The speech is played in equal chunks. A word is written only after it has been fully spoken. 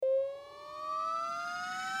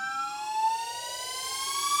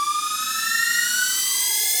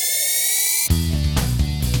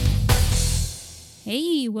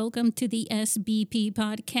Welcome to the SBP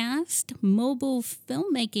podcast, Mobile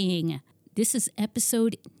Filmmaking. This is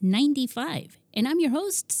episode 95, and I'm your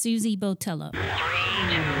host, Susie Botello.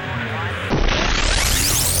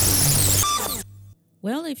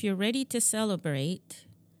 Well, if you're ready to celebrate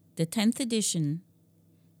the 10th edition,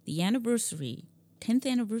 the 10th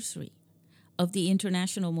anniversary of the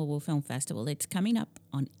International Mobile Film Festival, it's coming up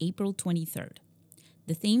on April 23rd.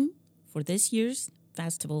 The theme for this year's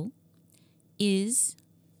festival is,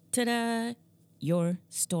 ta-da, your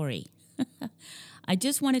story. I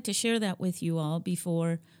just wanted to share that with you all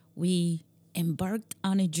before we embarked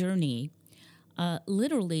on a journey,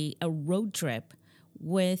 literally a road trip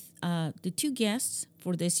with the two guests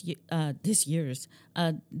for this year's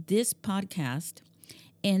podcast,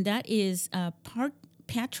 and that is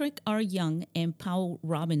Patrick R. Young and Powell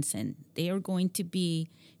Robinson. They are going to be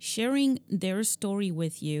sharing their story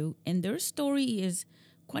with you, and their story is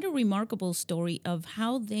quite a remarkable story of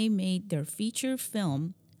how they made their feature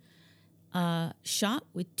film shot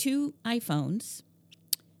with two iPhones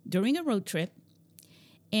during a road trip,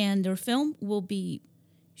 and their film will be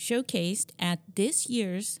showcased at this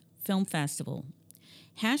year's film festival.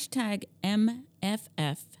 Hashtag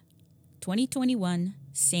MFF 2021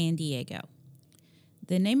 San Diego.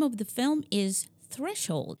 The name of the film is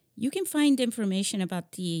Threshold. You can find information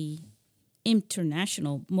about the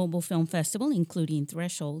International Mobile Film Festival, including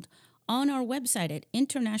Threshold, on our website at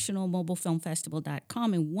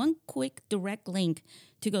internationalmobilefilmfestival.com. And one quick direct link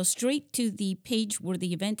to go straight to the page where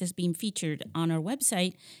the event is being featured on our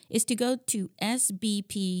website is to go to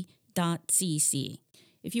sbp.cc.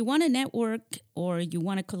 If you want to network, or you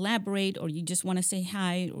want to collaborate, or you just want to say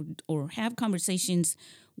hi, or have conversations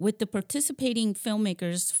with the participating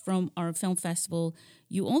filmmakers from our film festival,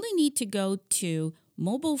 you only need to go to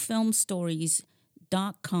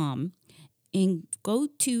mobilefilmstories.com and go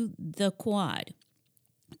to the Quad.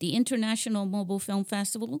 The International Mobile Film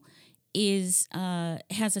Festival has a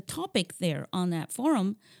topic there on that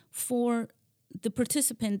forum for the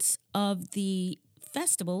participants of the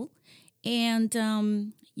festival, and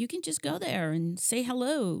you can just go there and say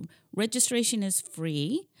hello. Registration is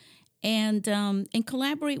free, and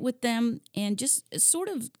collaborate with them, and just sort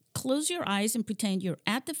of close your eyes and pretend you're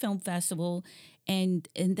at the film festival, and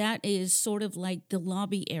that is sort of like the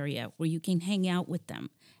lobby area where you can hang out with them,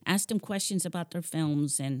 ask them questions about their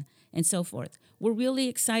films and so forth. We're really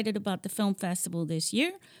excited about the film festival this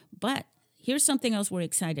year, but here's something else we're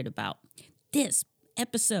excited about. This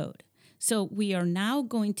episode. So we are now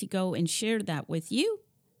going to go and share that with you.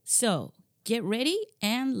 So get ready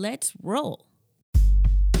and let's roll.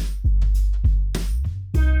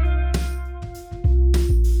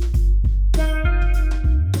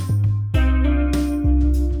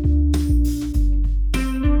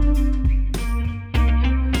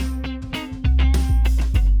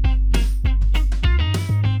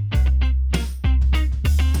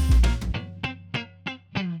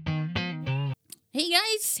 Hey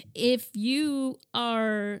guys, if you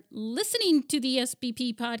are listening to the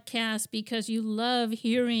SBP podcast because you love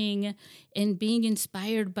hearing and being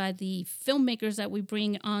inspired by the filmmakers that we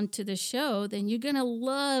bring onto the show, then you're going to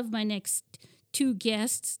love my next two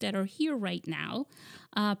guests that are here right now.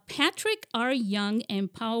 Patrick R. Young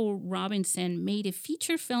and Powell Robinson made a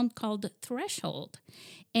feature film called Threshold,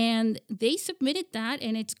 and they submitted that,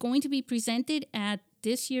 and it's going to be presented at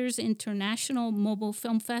this year's International Mobile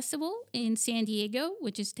Film Festival in San Diego,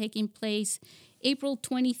 which is taking place April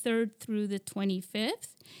 23rd through the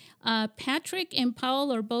 25th. Patrick and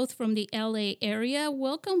Powell are both from the LA area.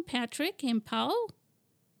 Welcome, Patrick and Powell.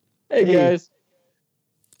 Hey, guys.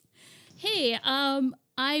 Hey,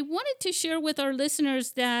 I wanted to share with our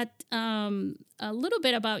listeners that a little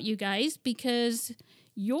bit about you guys, because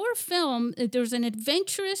your film, there's an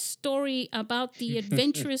adventurous story about the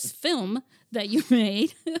adventurous film that you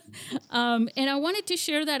made. And I wanted to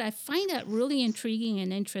share that. I find that really intriguing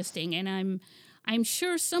and interesting. And I'm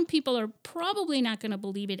sure some people are probably not going to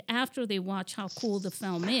believe it after they watch how cool the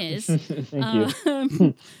film is. Thank you.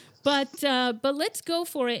 But let's go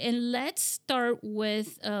for it. And let's start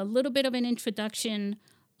with a little bit of an introduction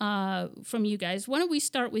from you guys. Why don't we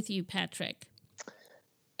start with you, Patrick?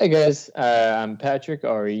 Hey, guys. I'm Patrick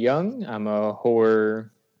R. Young. I'm a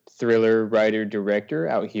horror thriller writer-director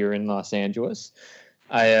out here in Los Angeles.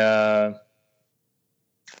 I'm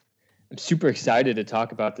super excited to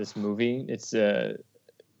talk about this movie. It's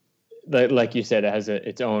like you said, it has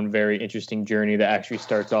its own very interesting journey that actually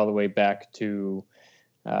starts all the way back to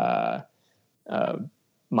my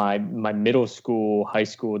middle school, high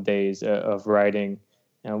school days of writing.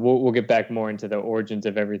 we'll get back more into the origins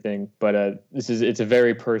of everything, but it's a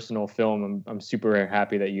very personal film. I'm super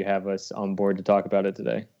happy that you have us on board to talk about it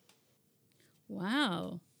today.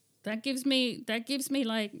 Wow, that gives me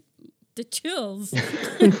like the chills.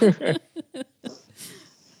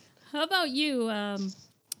 How about you,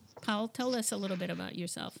 Paul? Tell us a little bit about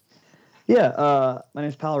yourself. Yeah, my name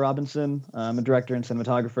is Paul Robinson. I'm a director and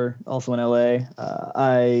cinematographer, also in LA.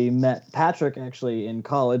 I met Patrick actually in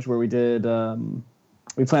college, where we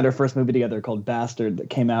planned our first movie together called Bastard that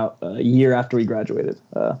came out a year after we graduated,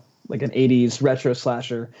 like an 80s retro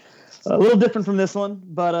slasher. A little different from this one,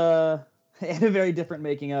 but and a very different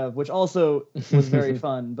making of, which also was very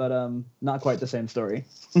fun, but not quite the same story.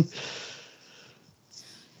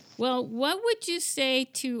 Well, what would you say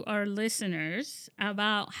to our listeners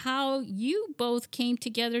about how you both came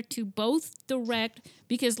together to both direct?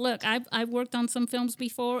 Because look, I've worked on some films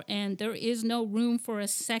before, and there is no room for a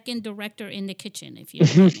second director in the kitchen, if you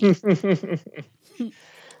know what I mean.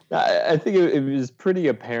 I think it was pretty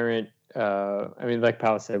apparent. I mean, like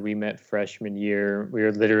Paul said, we met freshman year. We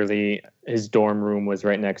were literally, his dorm room was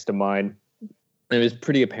right next to mine. It was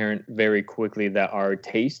pretty apparent very quickly that our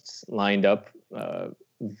tastes lined up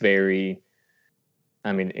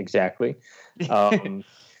exactly.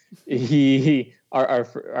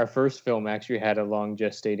 Our first film actually had a long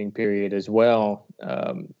gestating period as well.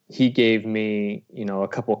 He gave me, a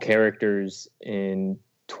couple characters in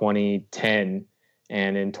 2010,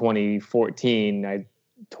 and in 2013,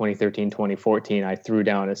 2014, I threw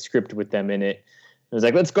down a script with them in it. I was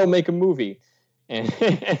like, let's go make a movie. And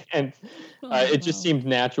it just seemed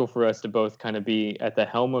natural for us to both kind of be at the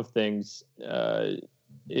helm of things.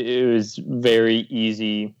 It was very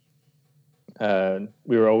easy.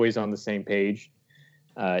 We were always on the same page.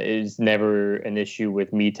 It was never an issue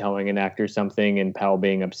with me telling an actor something and Powell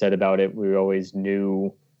being upset about it. We always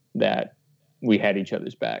knew that we had each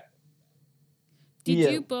other's back.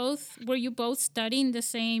 Were you both studying the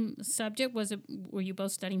same subject? Were you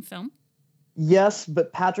both studying film? Yes,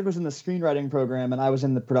 but Patrick was in the screenwriting program and I was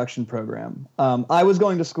in the production program. I was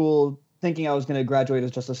going to school thinking I was going to graduate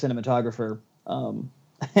as just a cinematographer.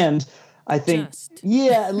 And I think,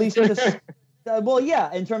 at least just,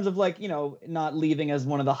 in terms of not leaving as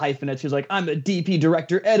one of the hyphenates who's like, I'm a DP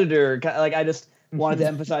director editor. Like, I just wanted to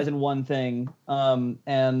emphasize in one thing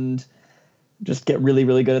and just get really,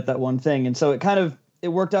 really good at that one thing. And so it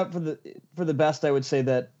worked out for the best. I would say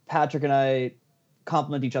that Patrick and I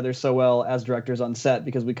complement each other so well as directors on set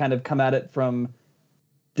because we kind of come at it from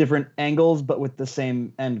different angles, but with the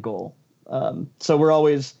same end goal. So we're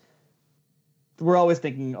always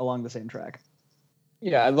thinking along the same track.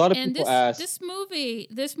 Yeah, a lot of people ask. This movie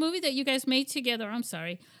that you guys made together. I'm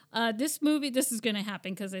sorry. This is going to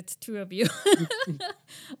happen because it's two of you.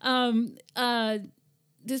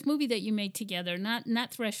 This movie that you made together,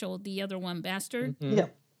 not Threshold, the other one, Bastard. Mm-hmm. Yeah.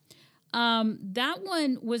 That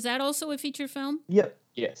one, was that also a feature film? Yep.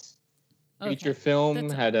 Yes. Okay. Feature film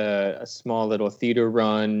had a small little theater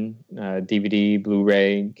run, DVD,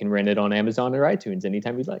 Blu-ray. You can rent it on Amazon or iTunes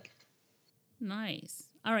anytime you'd like. Nice.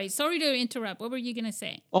 All right. Sorry to interrupt. What were you going to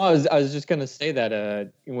say? Oh, I was just going to say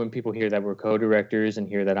that when people hear that we're co-directors and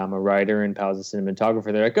hear that I'm a writer and Powell's a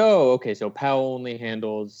cinematographer, they're like, oh, okay, so Powell only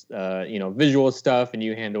handles, visual stuff and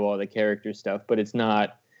you handle all the character stuff. But it's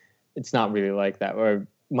not really like that. Or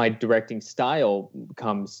my directing style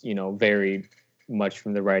comes, very much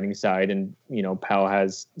from the writing side. And, Powell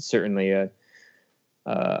has certainly a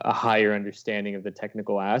higher understanding of the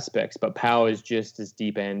technical aspects, but Powell is just as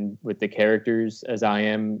deep in with the characters as I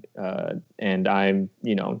am. And I'm,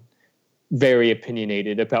 very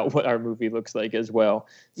opinionated about what our movie looks like as well.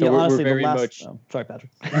 So honestly, we're very much. Oh, sorry,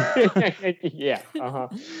 Patrick. Yeah.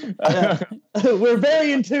 We're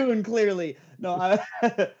very in tune, clearly. No,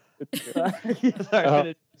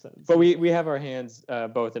 sorry. But we have our hands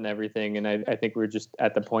both in everything. And I think we're just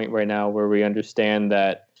at the point right now where we understand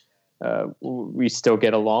that we still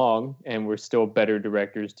get along and we're still better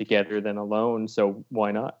directors together than alone. So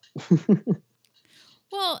why not?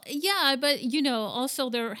 Well, yeah, but also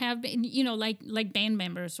there have been, like band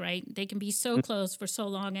members, right? They can be so close for so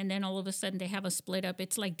long, and then all of a sudden they have a split up.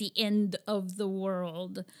 It's like the end of the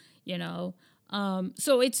world,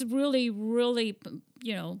 So it's really, really,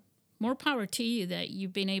 more power to you that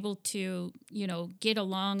you've been able to, get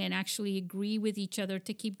along and actually agree with each other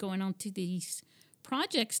to keep going on to these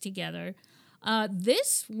projects together.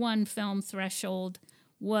 This one film, Threshold,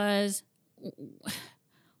 was,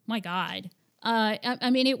 my God.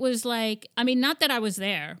 It was like, not that I was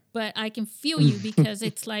there, but I can feel you because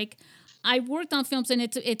it's like I worked on films and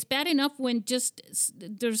it's bad enough when just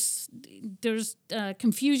there's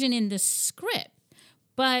confusion in the script.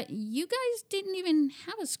 But you guys didn't even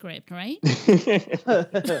have a script, right? We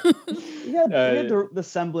had the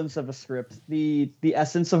semblance of a script, the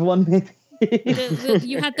essence of one, maybe.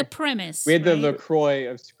 You had the premise. We had right? the LaCroix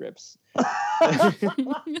of scripts.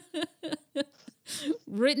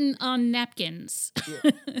 Written on napkins.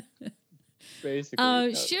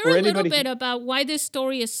 Basically. Share a little bit about why this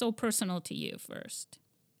story is so personal to you first.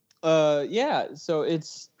 Yeah, so it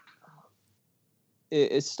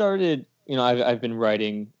started, I've been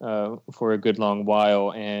writing for a good long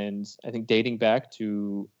while, and I think dating back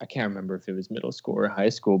to, I can't remember if it was middle school or high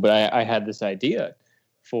school, but I had this idea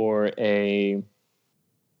for a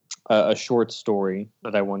short story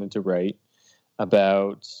that I wanted to write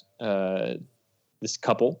about this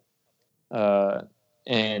couple,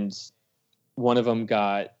 and one of them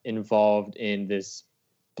got involved in this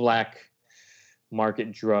black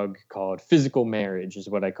market drug called physical marriage, is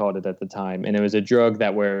what I called it at the time. And it was a drug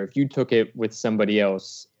that where if you took it with somebody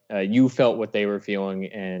else, you felt what they were feeling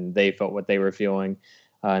and they felt what they were feeling.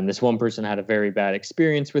 And this one person had a very bad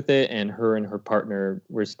experience with it, and her partner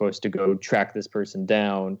were supposed to go track this person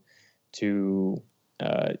down to,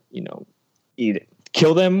 either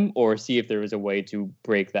kill them or see if there was a way to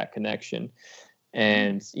break that connection.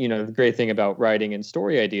 And, the great thing about writing and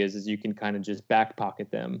story ideas is you can kind of just back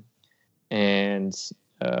pocket them and,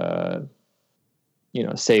 save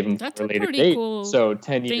them That's for a later pretty date. cool So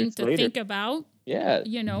 10 thing years to later. think about. Yeah.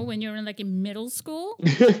 When you're in middle school.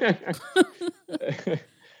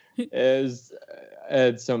 As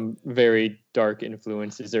had some very dark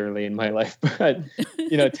influences early in my life, but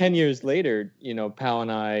 10 years later, Pal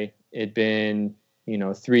and I, it'd been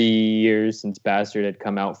 3 years since Bastard had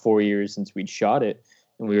come out, 4 years since we'd shot it,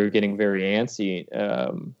 and we were getting very antsy,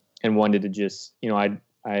 and wanted to just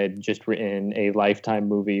I had just written a Lifetime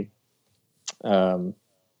movie that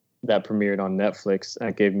premiered on Netflix.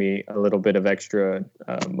 That gave me a little bit of extra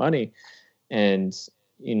money, and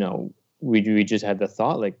we just had the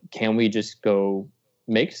thought, like, can we just go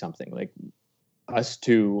make something, like us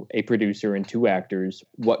two, a producer and two actors,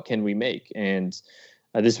 what can we make? And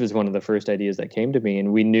this was one of the first ideas that came to me.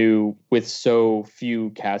 And we knew with so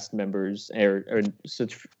few cast members or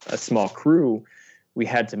such a small crew, we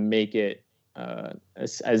had to make it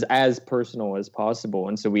as personal as possible.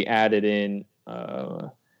 And so we added in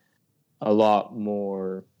a lot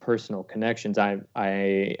more personal connections. I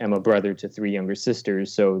am a brother to three younger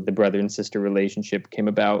sisters, so the brother and sister relationship came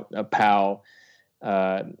about. Pal,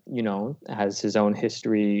 has his own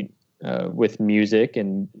history with music,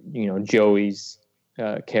 and Joey's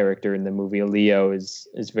character in the movie Leo is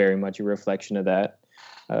very much a reflection of that.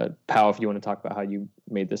 Pal, if you want to talk about how you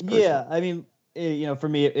made this personal. Yeah, I mean, for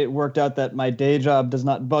me, it worked out that my day job does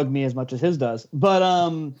not bug me as much as his does. But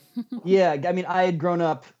yeah, I mean, I had grown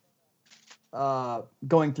up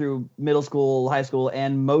going through middle school, high school,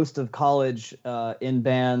 and most of college in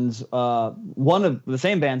bands, one of the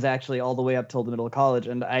same bands actually, all the way up till the middle of college.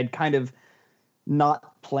 And I'd kind of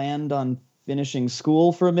not planned on finishing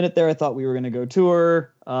school for a minute there. I thought we were going to go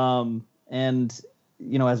tour. And,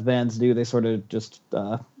 as bands do, they sort of just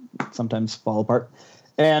sometimes fall apart.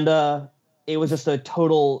 And it was just a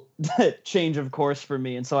total change of course for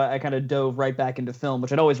me. And so I kind of dove right back into film,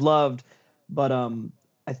 which I'd always loved. But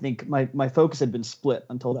I think my focus had been split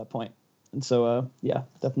until that point. And so,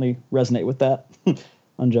 definitely resonate with that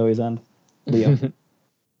on Joey's end. Leo.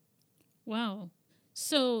 Wow.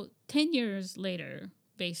 So 10 years later,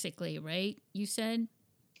 basically, right? You said?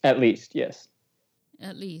 At least, yes.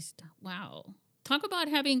 At least. Wow. Talk about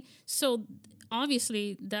so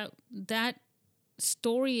obviously that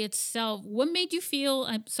story itself, what made you feel,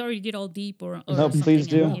 I'm sorry to get all deep or no, something please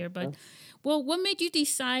do. here, but well, what made you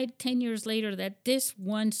decide 10 years later that this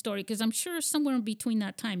one story, because I'm sure somewhere in between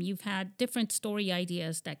that time you've had different story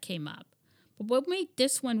ideas that came up, but what made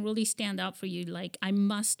this one really stand out for you? Like, I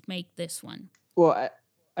must make this one. Well,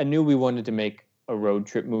 I knew we wanted to make a road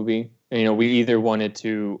trip movie. We either wanted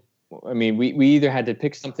to, we either had to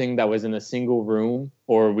pick something that was in a single room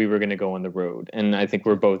or we were going to go on the road. And I think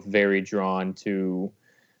we're both very drawn to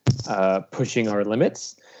pushing our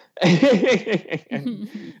limits. and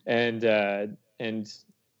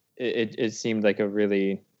it seemed like a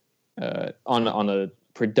really on a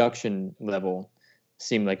production level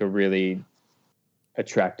seemed like a really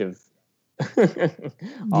attractive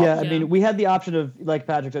Yeah, I mean, we had the option of, like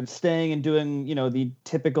Patrick said, staying and doing, the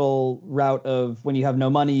typical route of when you have no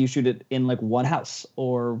money, you shoot it in like one house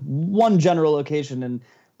or one general location. And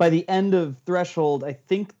by the end of Threshold, I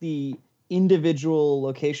think the individual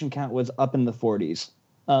location count was up in the 40s.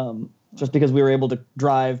 Just because we were able to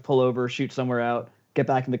drive, pull over, shoot somewhere out, get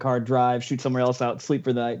back in the car, drive, shoot somewhere else out, sleep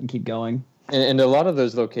for the night, and keep going. And a lot of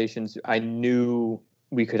those locations I knew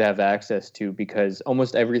we could have access to, because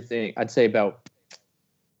almost everything, I'd say about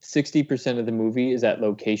 60% of the movie is at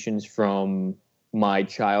locations from my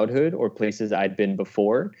childhood or places I'd been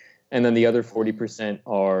before. And then the other 40%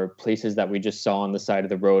 are places that we just saw on the side of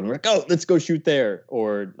the road and we're like, oh, let's go shoot there,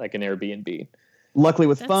 or like an Airbnb. Luckily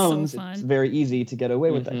with phones, it's very easy to get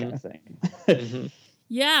away with that kind of thing.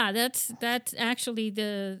 Yeah, that's actually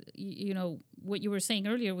what you were saying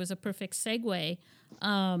earlier was a perfect segue.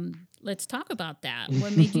 Let's talk about that.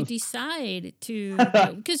 What made you decide to,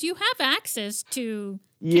 because you have access to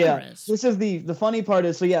cameras. This is the funny part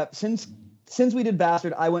is, since we did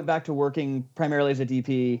Bastard, I went back to working primarily as a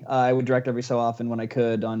DP. I would direct every so often when I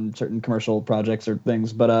could on certain commercial projects or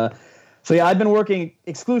things. But I'd been working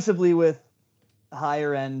exclusively with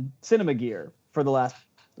higher end cinema gear for the last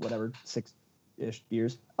 6-ish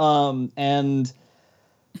years. And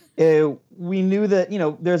we knew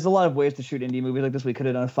that, there's a lot of ways to shoot indie movies like this. We could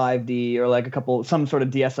have done a 5D or like some sort of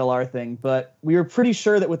DSLR thing, but we were pretty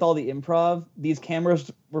sure that with all the improv, these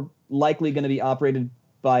cameras were likely going to be operated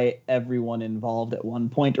by everyone involved at one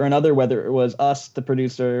point or another, whether it was us, the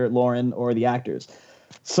producer, Lauren, or the actors.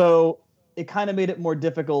 So it kind of made it more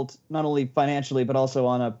difficult, not only financially, but also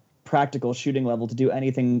on a practical shooting level, to do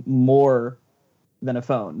anything more than a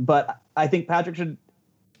phone. But I think Patrick should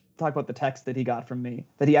talk about the text that he got from me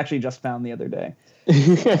that he actually just found the other day.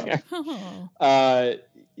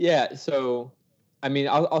 So I mean,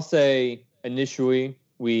 I'll say initially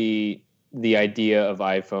the idea of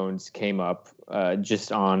iPhones came up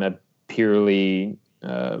just on a purely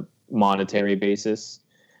monetary basis,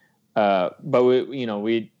 but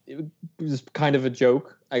it was kind of a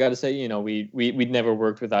joke. I got to say, we'd never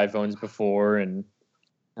worked with iPhones before, and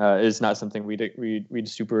it's not something we'd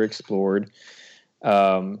super explored.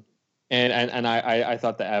 And I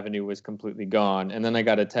thought the avenue was completely gone. And then I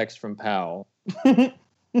got a text from Pal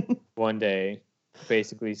one day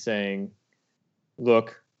basically saying,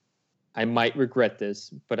 look, I might regret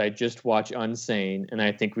this, but I just watched Unsane, and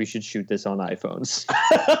I think we should shoot this on iPhones.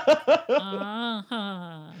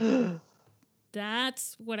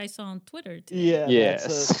 That's what I saw on Twitter today. Yeah,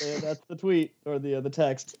 yes. That's the tweet or the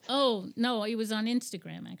text. Oh, no, it was on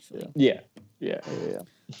Instagram, actually. Yeah.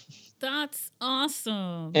 That's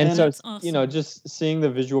awesome. And so, that's awesome. Just seeing the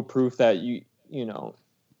visual proof that you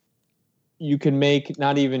can make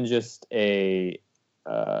not even just a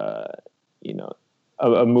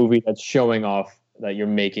movie that's showing off that you're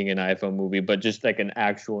making an iPhone movie, but just like an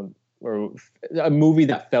actual, or a movie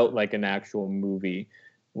that felt like an actual movie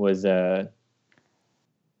was very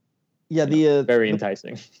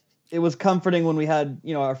enticing. It was comforting when we had,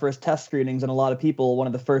 our first test screenings, and a lot of people, one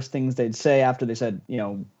of the first things they'd say after they said,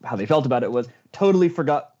 how they felt about it was totally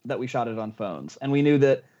forgot that we shot it on phones. And we knew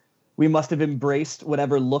that we must have embraced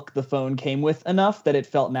whatever look the phone came with enough that it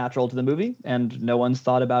felt natural to the movie, and no one's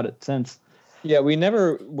thought about it since. Yeah,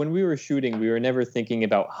 when we were shooting, we were never thinking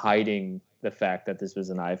about hiding the fact that this was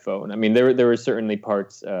an iPhone. I mean, there were certainly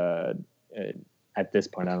parts at this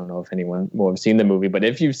point, I don't know if anyone will have seen the movie, but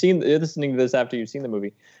if you've listening to this after you've seen the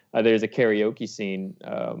movie, there's a karaoke scene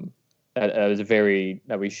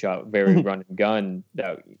that we shot very run and gun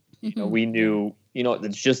that we knew,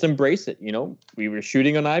 let's just embrace it. We were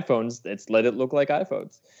shooting on iPhones. Let's let it look like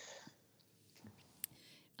iPhones.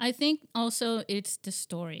 I think also it's the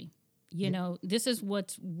story. This is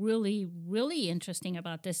what's really, really interesting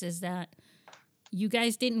about this, is that you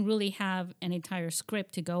guys didn't really have an entire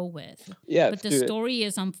script to go with. Yeah. But the story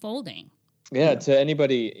is unfolding. Yeah, to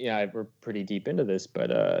anybody, we're pretty deep into this,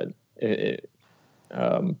 but I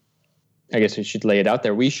guess we should lay it out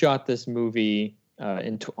there. We shot this movie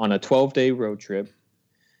on a 12-day road trip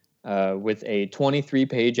with a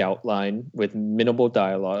 23-page outline with minimal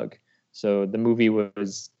dialogue. So the movie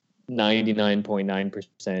was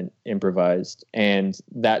 99.9% improvised, and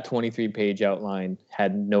that 23-page outline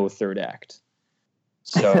had no third act.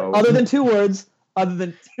 So other than two words,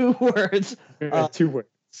 2 words.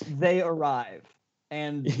 They arrive,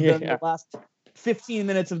 and the last 15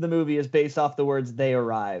 minutes of the movie is based off the words "they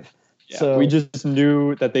arrive." Yeah, so we just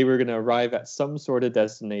knew that they were going to arrive at some sort of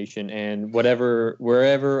destination, and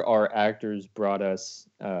wherever our actors brought us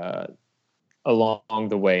along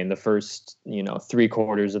the way in the first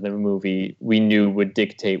 3/4 of the movie, we knew would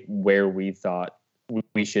dictate where we thought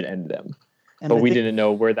we should end them. But we didn't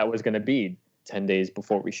know where that was going to be 10 days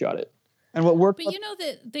before we shot it. And what worked? But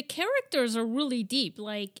the characters are really deep.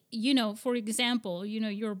 Like, for example,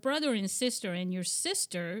 your brother and sister, and your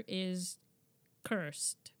sister is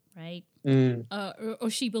cursed, right? Or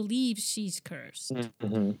she believes she's cursed.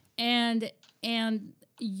 Mm-hmm. And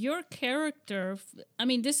your character, I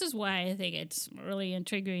mean, this is why I think it's really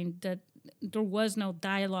intriguing that there was no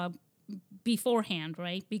dialogue beforehand,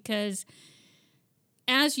 right? Because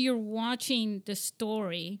as you're watching the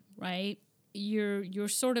story, right, you're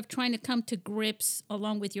sort of trying to come to grips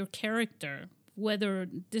along with your character whether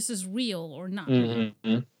this is real or not real.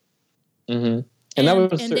 And that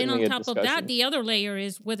was and then on certainly a top of discussion. that, the other layer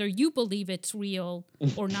is whether you believe it's real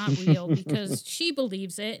or not real, because she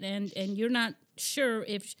believes it, and you're not sure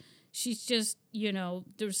if she's just,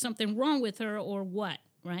 there's something wrong with her or what,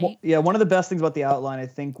 right? Well, yeah, one of the best things about the outline, I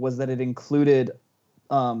think, was that it included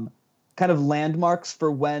kind of landmarks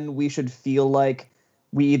for when we should feel like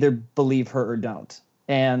we either believe her or don't.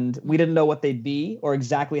 And we didn't know what they'd be or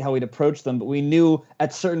exactly how we'd approach them, but we knew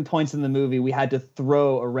at certain points in the movie we had to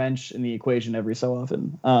throw a wrench in the equation every so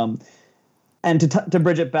often. And to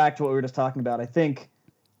bridge it back to what we were just talking about, I think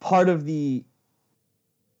part of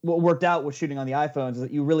what worked out with shooting on the iPhones is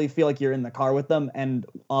that you really feel like you're in the car with them and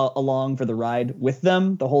along for the ride with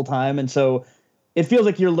them the whole time. And so it feels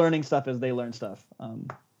like you're learning stuff as they learn stuff.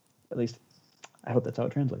 At least I hope that's how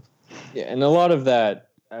it translates. Yeah, and a lot of that,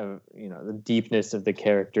 the deepness of the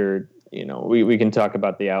character, we can talk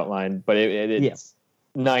about the outline, but it's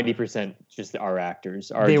 90% just our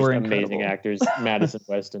actors are just amazing actors. Madison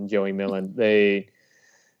West and Joey Millen. They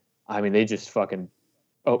just fucking.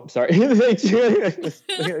 Oh, sorry. It's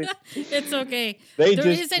okay. There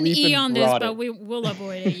is an E on this, but we'll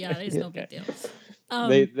avoid it. Yeah, it's no big deal.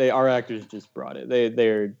 Our actors just brought it.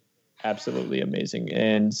 They're absolutely amazing,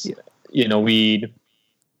 and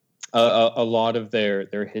a lot of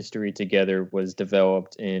their history together was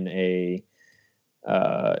developed in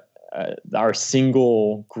our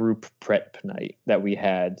single group prep night that we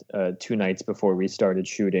had 2 nights before we started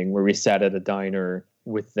shooting, where we sat at a diner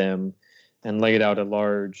with them and laid out a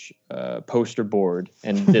large poster board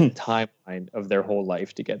and did a timeline of their whole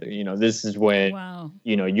life together. This is when,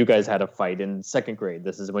 you guys had a fight in 2nd grade.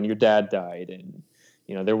 This is when your dad died. And,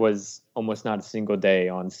 there was almost not a single day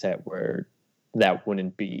on set where that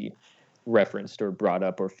wouldn't be referenced or brought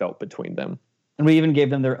up or felt between them. And we even gave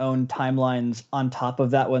them their own timelines on top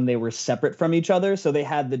of that when they were separate from each other. So they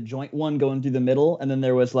had the joint one going through the middle, and then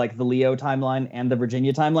there was like the Leo timeline and the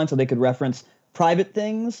Virginia timeline, so they could reference private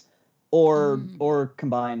things or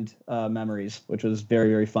combined memories, which was very,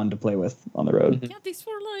 very fun to play with on the road. Yeah, these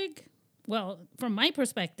were from my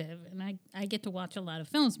perspective, and I get to watch a lot of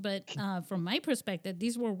films, but from my perspective,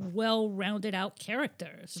 these were well-rounded out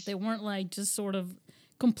characters. They weren't just sort of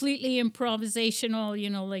completely improvisational,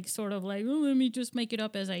 let me just make it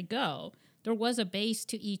up as I go. There was a base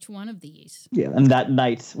to each one of these. Yeah, and that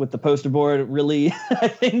night with the poster board really, I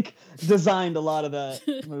think, designed a lot of that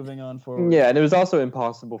moving on forward. Yeah, and it was also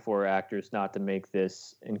impossible for actors not to make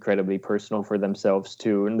this incredibly personal for themselves,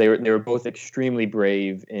 too. And they were both extremely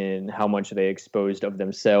brave in how much they exposed of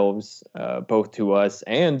themselves, both to us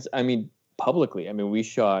and, publicly. We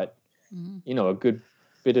shot, a good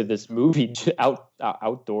bit of this movie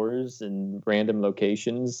outdoors and random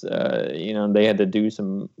locations. They had to do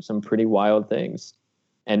some pretty wild things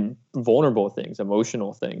and vulnerable things,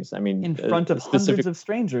 emotional things. In front of hundreds of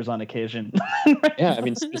strangers on occasion. Yeah,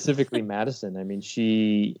 specifically Madison.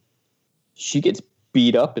 She gets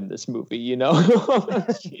beat up in this movie.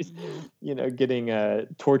 She's getting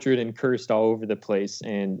tortured and cursed all over the place,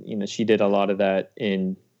 and she did a lot of that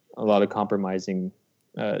in a lot of compromising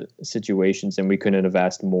situations, and we couldn't have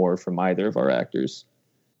asked more from either of our actors.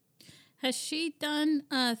 Has she done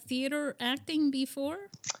theater acting before?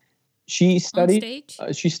 She studied. On stage?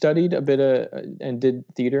 She studied a bit and did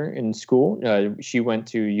theater in school. She went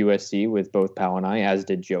to USC with both Pal and I, as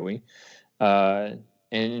did Joey.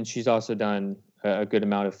 And she's also done a good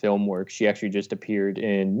amount of film work. She actually just appeared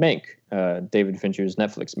in Mank, David Fincher's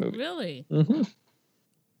Netflix movie. Really? Mm-hmm.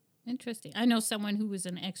 Interesting. I know someone who was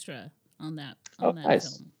an extra on that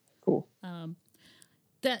nice. film. Cool.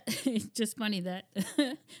 That it's just funny that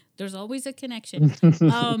there's always a connection.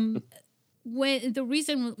 When the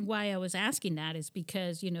reason why I was asking that is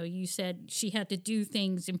because you said she had to do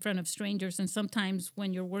things in front of strangers, and sometimes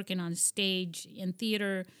when you're working on stage in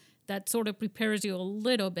theater, that sort of prepares you a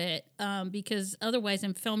little bit because otherwise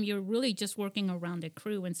in film you're really just working around the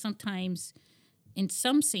crew, and sometimes in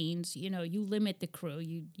some scenes, you limit the crew.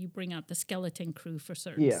 You bring out the skeleton crew for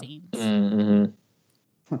certain scenes.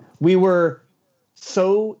 Mm-hmm. We were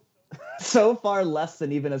so far less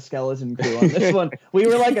than even a skeleton crew on this one. We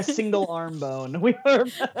were like a single arm bone. We were.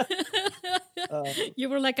 You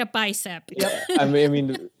were like a bicep. Yep.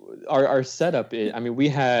 Our setup.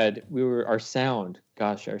 Our sound.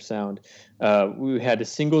 Gosh, our sound. We had a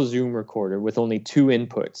single Zoom recorder with only 2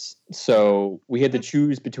 inputs, so we had to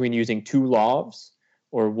choose between using 2 lavs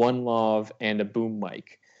or 1 lav and a boom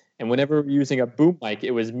mic. And whenever we were using a boom mic,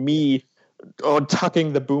 it was me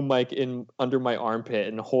tucking the boom mic in under my armpit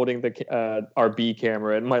and holding the RB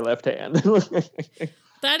camera in my left hand.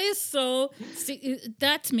 That is so. See,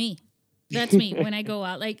 that's me. That's me when I go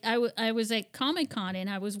out. Like I was at Comic-Con and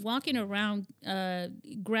I was walking around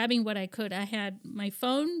grabbing what I could. I had my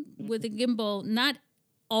phone with a gimbal, not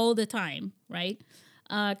all the time, right?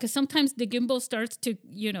 Because sometimes the gimbal starts to,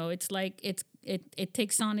 it's like it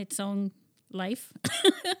takes on its own life.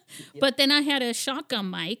 But then I had a shotgun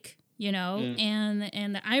mic, and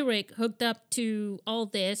the iRig hooked up to all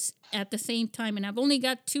this at the same time. And I've only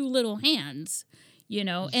got two little hands,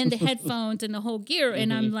 and the headphones and the whole gear.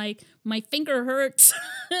 And I'm like, my finger hurts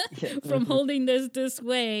from holding this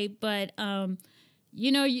way. But, the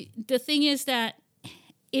thing is that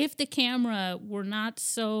if the camera were not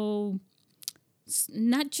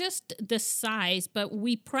just the size, but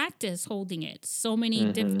we practice holding it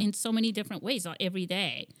in so many different ways every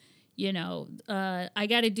day. I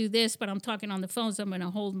got to do this, but I'm talking on the phone, so I'm going to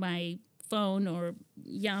hold my phone, or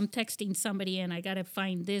I'm texting somebody and I got to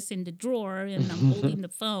find this in the drawer and I'm holding the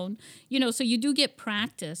phone. So you do get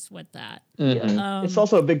practice with that. It's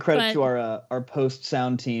also a big credit to our post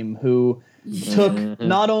sound team who took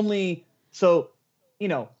not only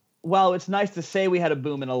while it's nice to say we had a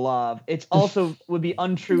boom and a lav, it's also would be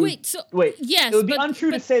untrue. Yes, it would be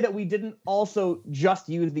untrue to say that we didn't also just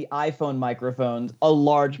use the iPhone microphones a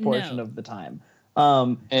large portion of the time.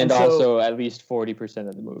 And also, at least 40%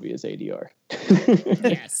 of the movie is ADR.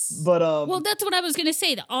 Yes, but well, that's what I was gonna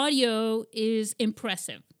say. The audio is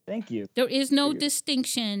impressive. Thank you. There is no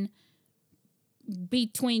distinction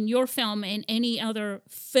between your film and any other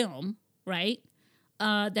film, right?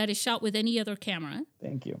 That is shot with any other camera.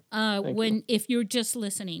 Thank you. If you're just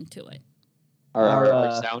listening to it.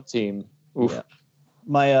 Our sound team. Oof. Yeah.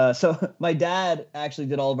 My dad actually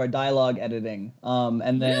did all of our dialogue editing.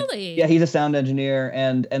 And then really? Yeah, he's a sound engineer,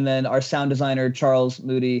 and then our sound designer Charles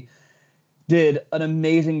Moody did an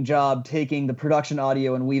amazing job taking the production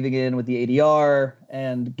audio and weaving it in with the ADR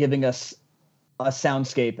and giving us a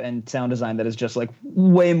soundscape and sound design that is just like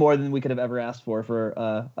way more than we could have ever asked for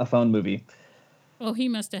a phone movie. Oh, he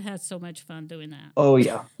must have had so much fun doing that. Oh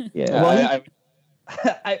yeah, yeah. Well,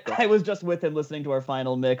 I was just with him listening to our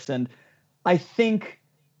final mix, and I think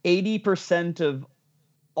 80% of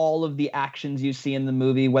all of the actions you see in the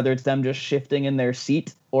movie, whether it's them just shifting in their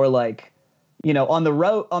seat or like, on the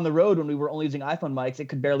road when we were only using iPhone mics, it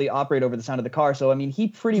could barely operate over the sound of the car. So I mean, he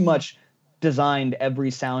pretty much designed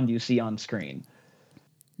every sound you see on screen.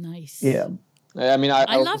 Nice. Yeah. I mean,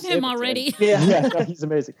 I love him already. Yeah, he's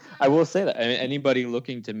amazing. I will say that. I mean, anybody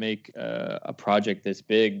looking to make a project this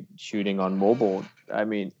big, shooting on mobile, I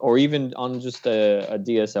mean, or even on just a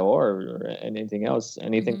DSLR or anything else,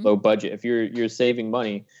 anything low budget. If you're saving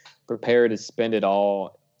money, prepare to spend it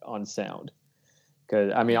all on sound.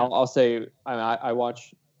 Because I mean, I'll say, I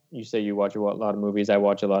watch. You say you watch a lot of movies. I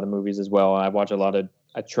watch a lot of movies as well. I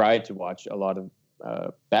try to watch a lot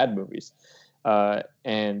of bad movies.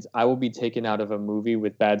 And I will be taken out of a movie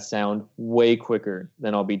with bad sound way quicker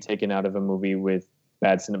than I'll be taken out of a movie with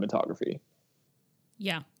bad cinematography.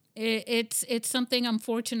 Yeah, it's something,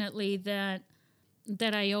 unfortunately, that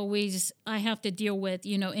I have to deal with,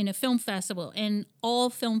 in a film festival. And all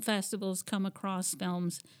film festivals come across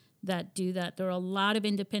films that do that. There are a lot of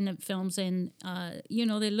independent films, and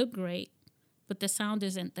they look great, but the sound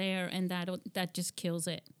isn't there, and that just kills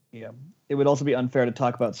it. Yeah. It would also be unfair to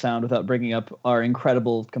talk about sound without bringing up our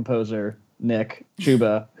incredible composer, Nick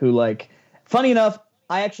Chuba, who, funny enough,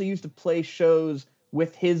 I actually used to play shows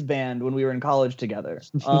with his band when we were in college together.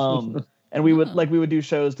 And we would do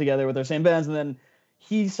shows together with our same bands. And then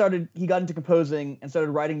he got into composing and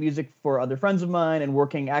started writing music for other friends of mine and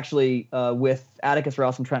working actually with Atticus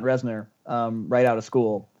Ross and Trent Reznor right out of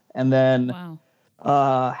school. And then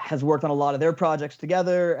has worked on a lot of their projects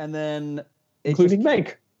together. And then including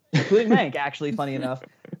Mank, actually, funny enough.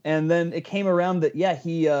 And then it came around that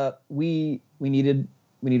we needed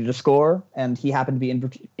a score, and he happened to be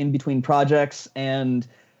in between projects, and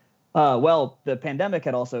the pandemic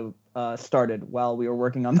had also started while we were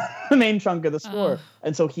working on the main chunk of the score,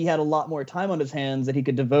 and so he had a lot more time on his hands that he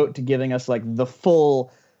could devote to giving us the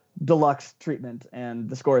full deluxe treatment, and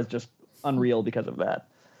the score is just unreal because of that.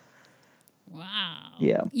 Wow.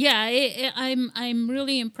 Yeah. Yeah, I'm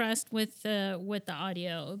really impressed with the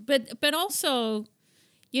audio, but also,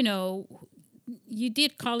 you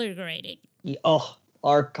did color grading.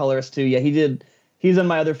 Our colorist too. Yeah, he did. He's in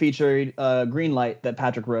my other feature, Green Light, that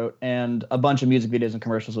Patrick wrote, and a bunch of music videos and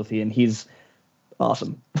commercials with me, and he's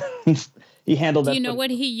awesome. He handled that. Do you know what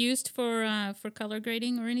he used for color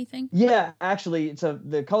grading or anything? Yeah, actually,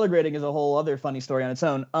 the color grading is a whole other funny story on its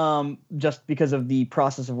own. Just because of the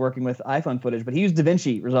process of working with iPhone footage, but he used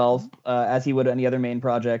DaVinci Resolve as he would any other main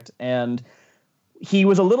project, and he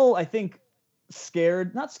was a little, I think,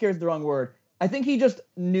 scared. Not scared is the wrong word. I think he just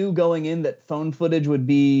knew going in that phone footage would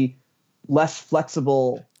be less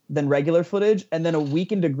flexible than regular footage, and then a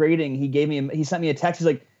week into grading, he sent me a text. He's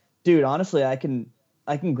like, "Dude, honestly, I can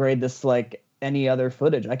grade this like any other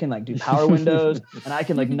footage. I can like do power windows and I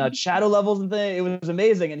can like nudge shadow levels and things." It was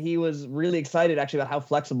amazing, and he was really excited actually about how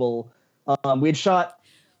flexible. We had shot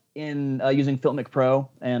in using Filmic Pro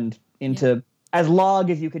and into as log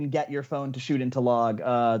as you can get your phone to shoot into log,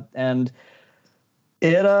 and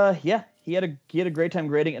it he had a great time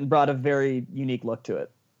grading and brought a very unique look to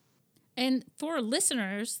it. And for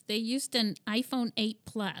listeners, they used an iPhone 8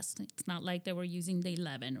 Plus. It's not like they were using the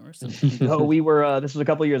 11 or something. No, we were. This was a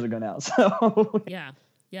couple years ago now. So yeah.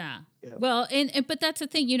 Well, but that's the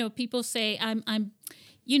thing. You know, people say I'm,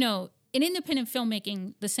 you know, in independent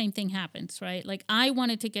filmmaking, the same thing happens, right? Like I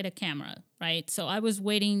wanted to get a camera, right? So I was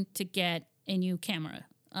waiting to get a new camera.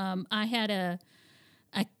 I had a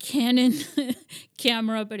Canon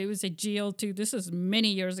camera, but it was a GL2. This is many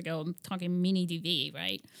years ago. I'm talking mini DV,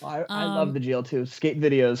 right? I love the GL2. Skate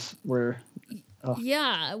videos were... Oh.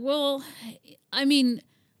 Yeah, well, I mean,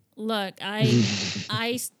 look,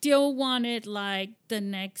 I still wanted, like, the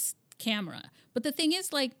next camera. But the thing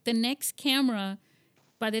is, like, the next camera,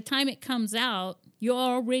 by the time it comes out, you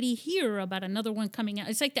already hear about another one coming out.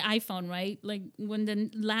 It's like the iPhone, right? Like when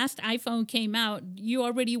the last iPhone came out, you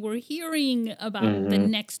already were hearing about the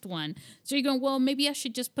next one. So you're going, well, maybe I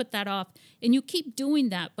should just put that off. And you keep doing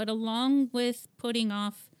that. But along with putting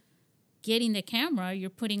off getting the camera,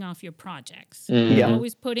 you're putting off your projects. You're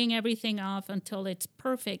always putting everything off until it's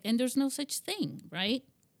perfect. And there's no such thing, right?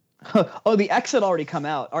 Oh, the X had already come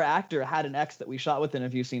out. Our actor had an X that we shot with in a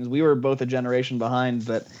few scenes. We were both a generation behind,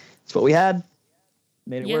 but it's what we had.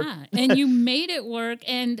 Made it work. Yeah, and you made it work,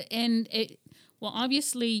 and it, well,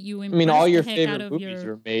 obviously you impressed all your the heck favorite out of movies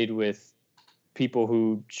were made with people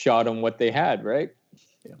who shot them what they had, right?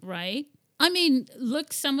 Yeah. Right. I mean,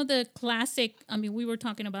 look, some of the classic. I mean, we were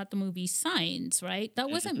talking about the movie Signs, right? That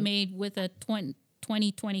wasn't made with a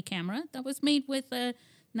 2020 camera. That was made with a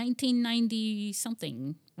 1990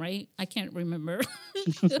 something, right? I can't remember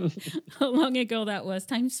how long ago that was.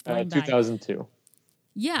 Time's flying by. 2002.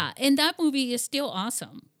 Yeah, and that movie is still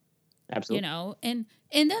awesome. Absolutely. You know, and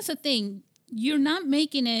that's the thing. You're not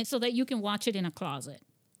making it so that you can watch it in a closet.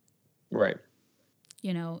 Right.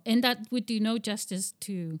 You know, and that would do no justice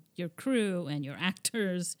to your crew and your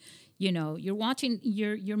actors. You know, you're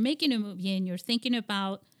making a movie and you're thinking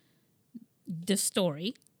about the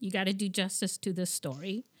story. You got to do justice to the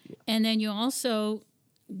story. Yeah. And then you also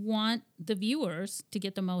want the viewers to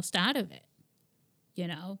get the most out of it, you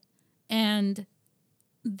know, and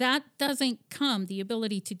that doesn't come, the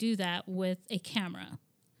ability to do that, with a camera.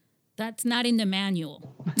 That's not in the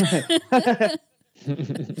manual.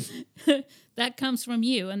 That comes from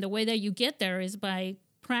you. And the way that you get there is by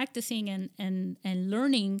practicing and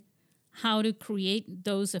learning how to create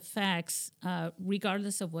those effects,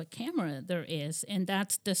 regardless of what camera there is. And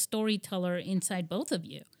that's the storyteller inside both of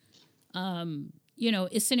you. You know,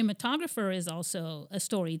 a cinematographer is also a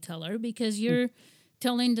storyteller because you're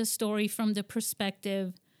telling the story from the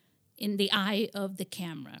perspective in the eye of the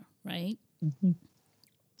camera, right? Mm-hmm.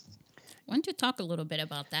 Why don't you talk a little bit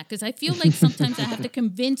about that? Because I feel like sometimes I have to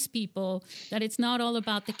convince people that it's not all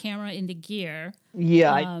about the camera and the gear.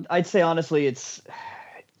 Yeah, I'd say honestly, it's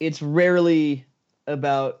rarely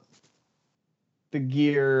about the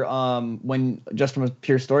gear when just from a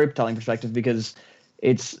pure storytelling perspective, because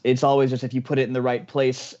it's always just if you put it in the right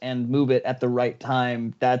place and move it at the right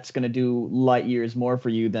time, that's going to do light years more for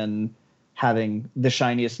you than having the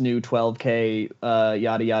shiniest new 12K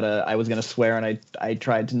yada yada. I was going to swear and I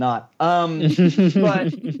tried to not.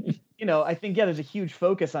 But you know, I think there's a huge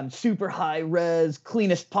focus on super high res,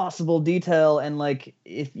 cleanest possible detail, and like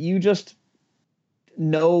if you just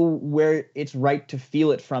know where it's right to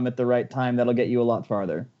feel it from at the right time, that'll get you a lot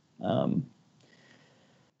farther.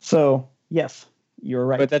 So yes, you're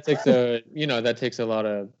right. But that takes a lot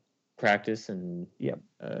of practice and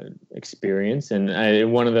experience.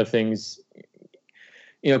 And one of the things,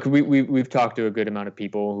 you know, 'cause we've talked to a good amount of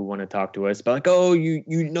people who want to talk to us about like, oh, you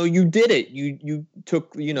know, you did it. You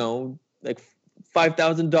took, you know, like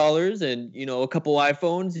 $5,000 and, you know, a couple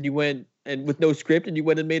iPhones and you went and with no script and you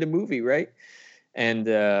went and made a movie. Right. And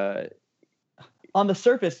on the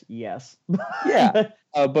surface, yes. Yeah.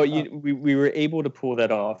 But we were able to pull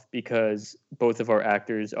that off because both of our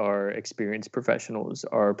actors are experienced professionals.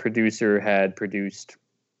 Our producer had produced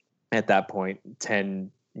at that point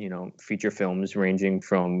 10, feature films ranging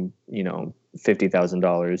from,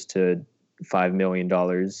 $50,000 to $5 million.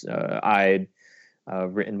 I'd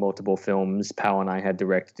written multiple films. Pal and I had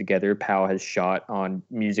directed together. Pal has shot on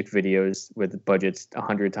music videos with budgets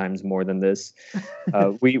 100 times more than this.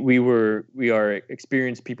 We are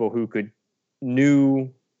experienced people who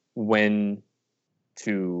knew when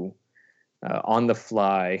to on the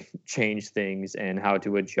fly change things and how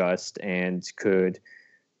to adjust, and could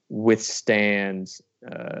withstand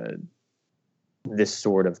this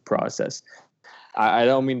sort of process. I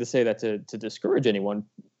don't mean to say that to discourage anyone.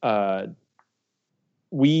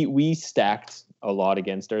 We stacked a lot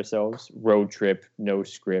against ourselves. Road trip, no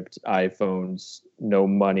script, iPhones, no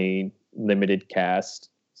money, limited cast,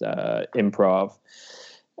 improv.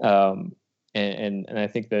 And I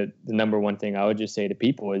think that the number one thing I would just say to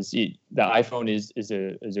people is the iPhone is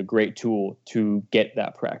a great tool to get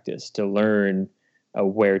that practice, to learn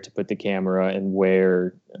where to put the camera and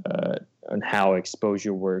where and how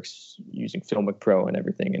exposure works using Filmic Pro and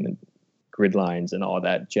everything, and grid lines and all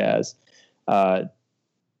that jazz.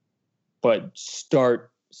 But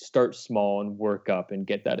start small and work up and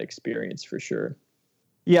get that experience for sure.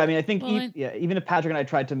 Yeah, I mean, I think even if Patrick and I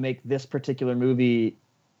tried to make this particular movie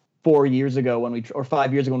 4 years ago or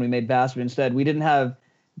 5 years ago when we made Bastard instead, we didn't have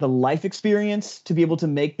the life experience to be able to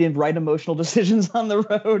make the right emotional decisions on the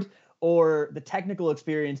road, or the technical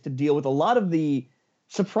experience to deal with a lot of the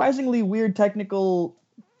surprisingly weird technical,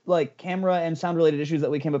 like, camera and sound related issues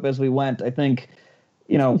that we came up as we went. I think,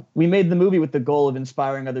 we made the movie with the goal of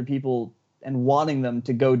inspiring other people and wanting them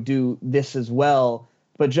to go do this as well,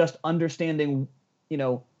 but just understanding,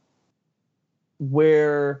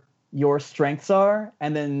 where your strengths are,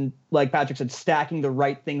 and then, like Patrick said, stacking the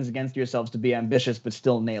right things against yourselves to be ambitious but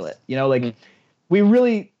still nail it. We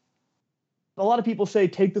really, a lot of people say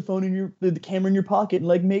take the phone in the camera in your pocket and,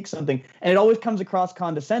 like, make something, and it always comes across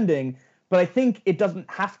condescending, but I think it doesn't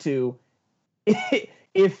have to.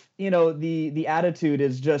 If the attitude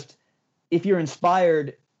is just, if you're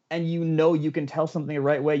inspired and you can tell something the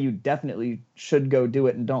right way, you definitely should go do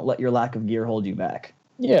it, and don't let your lack of gear hold you back.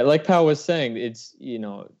 Yeah, like Pal was saying, it's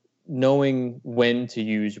knowing when to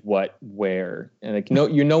use what where, and like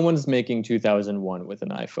no one's making 2001 with an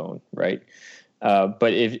iPhone, right?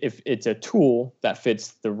 But if it's a tool that fits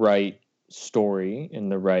the right story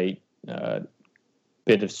and the right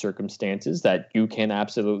bit of circumstances that you can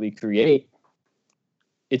absolutely create,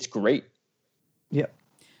 it's great. Yeah.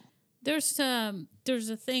 There's a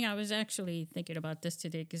thing, I was actually thinking about this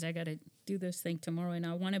today because I got to do this thing tomorrow, and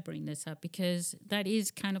I want to bring this up because that is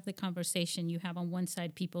kind of the conversation you have on one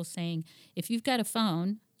side, people saying, if you've got a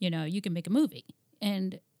phone, you can make a movie.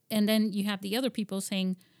 And then you have the other people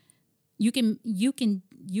saying, you can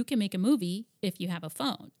make a movie if you have a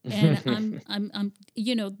phone. And I'm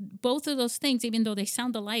both of those things, even though they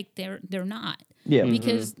sound alike, they're not. Yeah.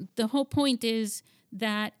 Because the whole point is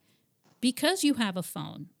that because you have a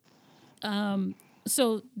phone,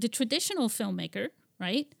 so the traditional filmmaker,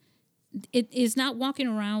 right, it is not walking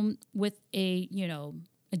around with a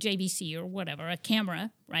JVC or whatever, a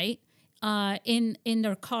camera, right, in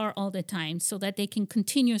their car all the time so that they can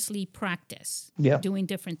continuously practice doing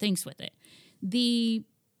different things with it. The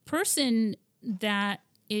person that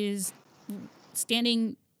is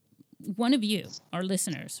standing, one of you, our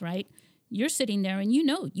listeners, right, you're sitting there and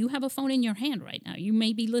you have a phone in your hand right now. You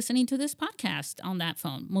may be listening to this podcast on that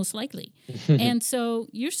phone, most likely. And so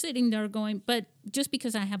you're sitting there going, but just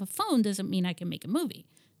because I have a phone doesn't mean I can make a movie.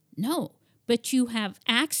 No, but you have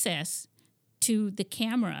access to the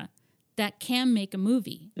camera that can make a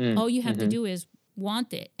movie. All you have to do is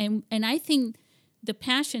want it. And I think the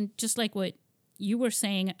passion, just like what you were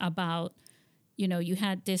saying about, you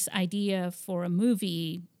had this idea for a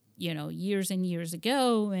movie, years and years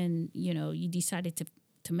ago, and, you decided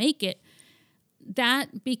to make it,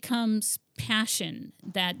 that becomes passion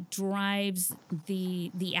that drives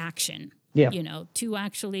the action, to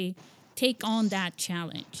actually take on that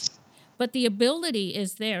challenge. But the ability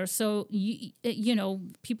is there. So,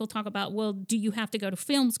 people talk about, well, do you have to go to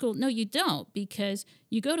film school? No, you don't, because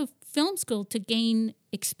you go to film school to gain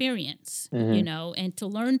experience, and to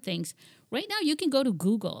learn things. Right now, you can go to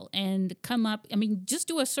Google and come up. I mean, just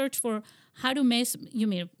do a search for how to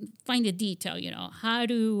find a detail. How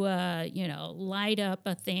to light up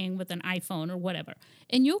a thing with an iPhone or whatever,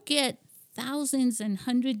 and you'll get thousands and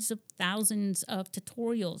hundreds of thousands of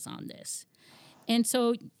tutorials on this. And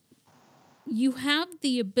so, you have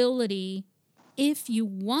the ability, if you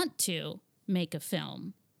want to, make a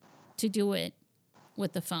film to do it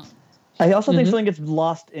with the phone. I also think something gets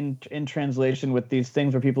lost in translation with these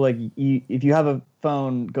things where people if you have a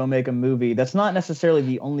phone, go make a movie. That's not necessarily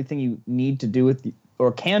the only thing you need to do with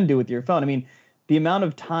or can do with your phone. I mean, the amount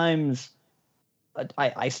of times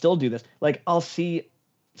I still do this. Like, I'll see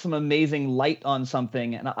some amazing light on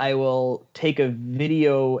something, and I will take a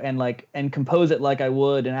video and compose it like I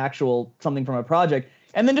would an actual something from a project,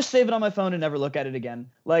 and then just save it on my phone and never look at it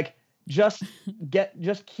again. Like, just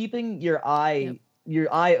keeping your eye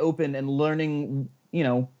open and learning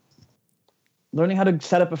how to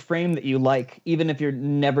set up a frame that you like, even if you're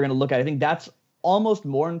never going to look at it. I think that's almost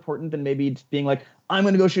more important than maybe just being like, I'm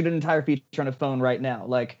going to go shoot an entire feature on a phone right now.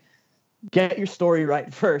 Like, get your story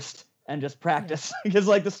right first and just practice. Because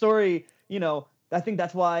like the story, I think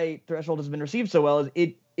that's why Threshold has been received so well,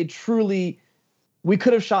 is it truly, we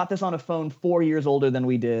could have shot this on a phone 4 years older than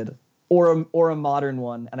we did, or a modern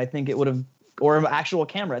one, and I think it would have, or an actual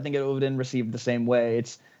camera, I think it would have been received the same way.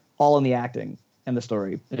 It's all in the acting and the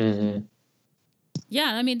story. Mm-hmm.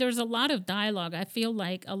 Yeah, I mean, there's a lot of dialogue. I feel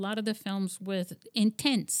like a lot of the films with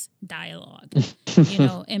intense dialogue,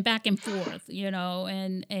 and back and forth,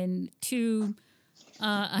 and two,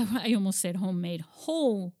 I almost said homemade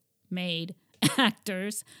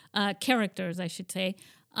actors, characters, I should say,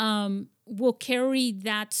 will carry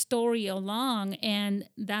that story along, and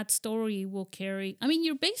that story will carry, I mean,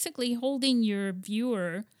 you're basically holding your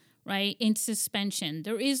viewer, right, in suspension.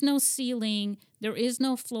 There is no ceiling, there is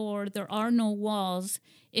no floor, there are no walls.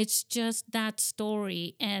 It's just that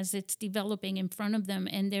story as it's developing in front of them,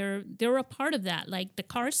 and they're a part of that. Like the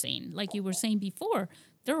car scene, like you were saying before,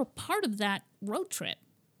 they're a part of that road trip.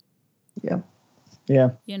 Yeah.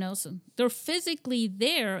 So they're physically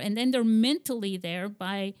there, and then they're mentally there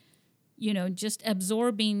by, just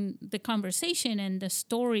absorbing the conversation and the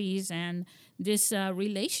stories and this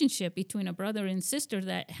relationship between a brother and sister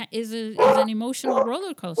that is an emotional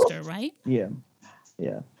roller coaster, right? Yeah.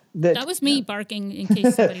 That was me barking in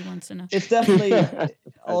case somebody wants to know. It's definitely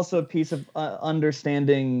also a piece of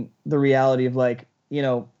understanding the reality of, like,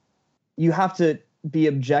 you have to be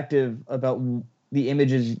objective about the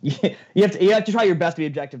images. You have to try your best to be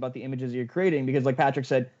objective about the images you're creating, because, like Patrick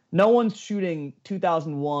said, no one's shooting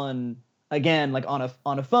 2001 again, like on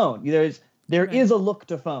a phone. There is a look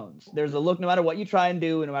to phones. There's a look, no matter what you try and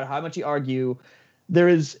do, and no matter how much you argue, there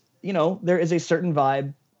is a certain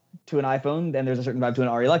vibe to an iPhone, and there's a certain vibe to an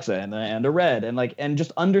Arri Alexa and a Red, and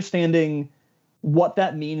just understanding what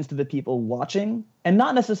that means to the people watching, and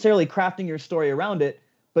not necessarily crafting your story around it,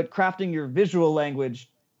 but crafting your visual language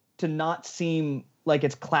to not seem like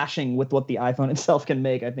it's clashing with what the iPhone itself can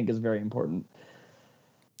make, I think is very important.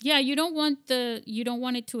 Yeah, you don't want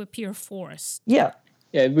it to appear forced. Yeah.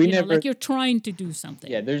 Yeah, like you're trying to do something.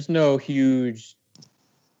 Yeah, there's no huge,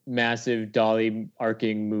 massive dolly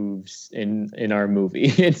arcing moves in our movie.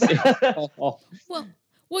 It's all...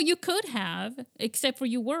 Well, you could have, except for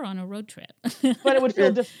you were on a road trip. But it would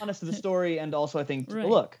feel dishonest to the story, and also I think to the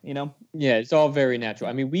look, Yeah, it's all very natural.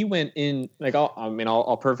 I mean, we went in, like,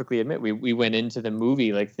 I'll perfectly admit, we went into the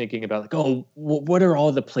movie like thinking about, like, oh, what are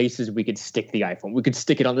all the places we could stick the iPhone? We could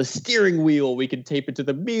stick it on the steering wheel. We could tape it to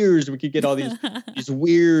the mirrors. We could get all these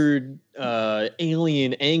weird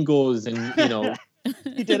alien angles, and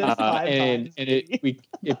He did it 5 times. And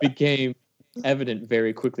it became evident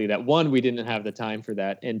very quickly that, one, we didn't have the time for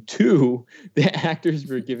that, and two, the actors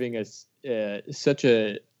were giving us such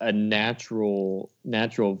a natural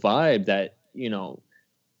vibe that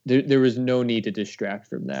there was no need to distract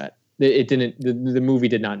from that. It didn't. The movie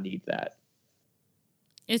did not need that.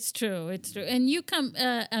 It's true, and you come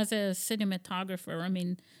as a cinematographer. I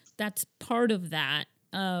mean, that's part of that.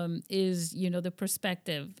 Is the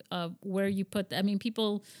perspective of where you put. I mean,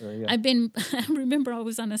 people. I remember I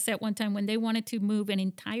was on a set one time when they wanted to move an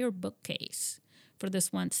entire bookcase for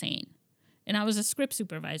this one scene, and I was a script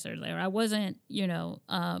supervisor there. I wasn't,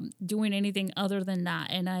 doing anything other than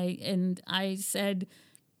that. And I said,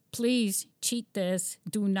 please cheat this.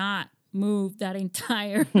 Do not move that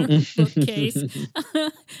entire bookcase.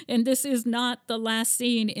 And this is not the last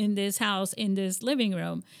scene in this house, in this living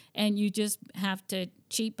room. And you just have to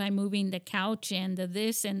cheat by moving the couch and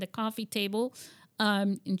this and the coffee table,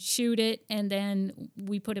 and shoot it. And then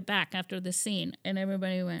we put it back after the scene. And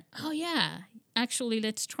everybody went, oh, yeah, actually,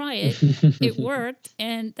 let's try it. It worked.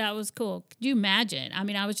 And that was cool. Could you imagine? I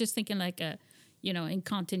mean, I was just thinking like in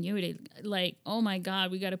continuity, like, oh my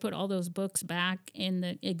God, we got to put all those books back in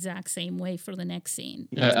the exact same way for the next scene.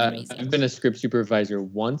 I've been a script supervisor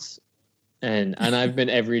once, and I've been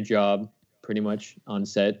every job pretty much on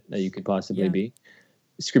set that you could possibly be.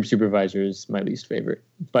 script supervisor is my least favorite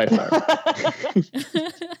by far.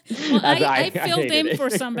 Well, I filled in for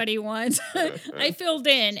somebody once. I filled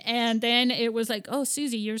in, and then it was like, "Oh,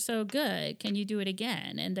 Susie, you're so good. Can you do it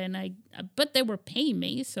again?" And then but they were paying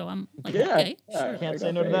me, so I'm like, "Okay, sure." Can't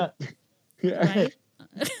say no to that. Right?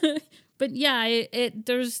 But yeah,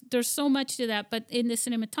 there's so much to that. But in the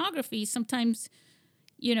cinematography, sometimes,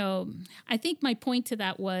 I think my point to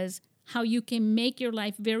that was how you can make your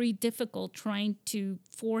life very difficult trying to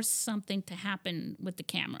force something to happen with the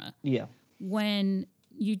camera. Yeah. When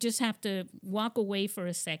you just have to walk away for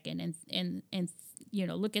a second and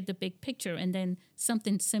look at the big picture, and then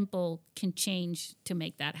something simple can change to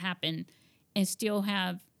make that happen and still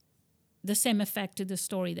have the same effect to the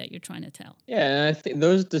story that you're trying to tell. Yeah, and I think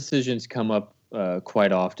those decisions come up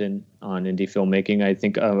quite often on indie filmmaking. I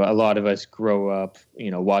think a lot of us grow up,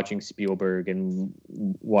 watching Spielberg and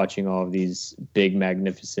watching all of these big,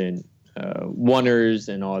 magnificent oneers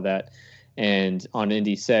and all that. And on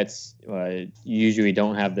indie sets, you usually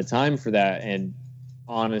don't have the time for that. And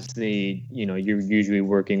honestly, you're usually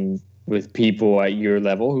working with people at your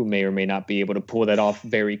level who may or may not be able to pull that off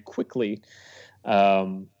very quickly.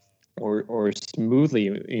 Or smoothly.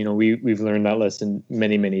 We've learned that lesson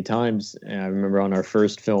many, many times. I remember on our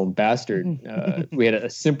first film, Bastard, we had a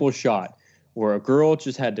simple shot where a girl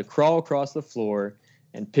just had to crawl across the floor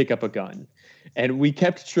and pick up a gun. And we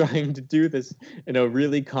kept trying to do this in a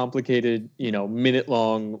really complicated,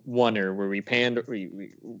 minute-long oneer where we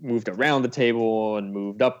moved around the table and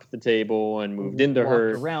moved up the table and moved into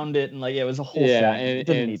her. Around it, and it was a whole thing.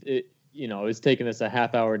 And it was taking us a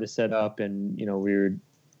half hour to set up, and we were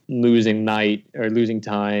losing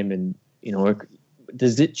time, and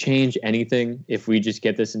does it change anything if we just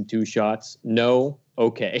get this in 2 shots? No.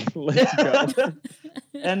 Okay, let's go.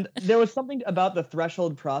 And there was something about the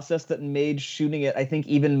threshold process that made shooting it, I think,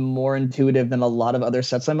 even more intuitive than a lot of other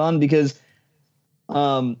sets I'm on, because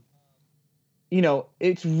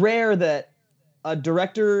it's rare that a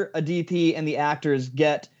director, a DP, and the actors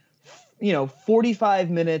get 45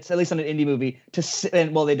 minutes, at least on an indie movie, to sit,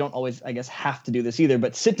 and they don't always, I guess, have to do this either,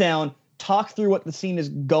 but sit down, talk through what the scene is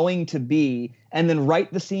going to be, and then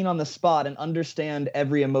write the scene on the spot and understand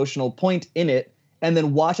every emotional point in it, and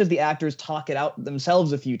then watch as the actors talk it out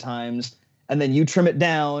themselves a few times, and then you trim it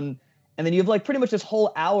down, and then you have pretty much this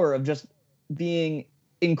whole hour of just being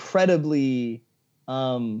incredibly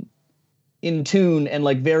in tune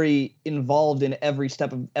and very involved in every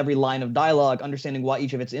step of every line of dialogue, understanding why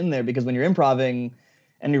each of it's in there. Because when you're improvising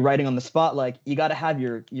and you're writing on the spot, you got to have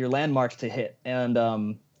your landmarks to hit. And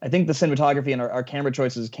I think the cinematography and our camera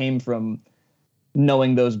choices came from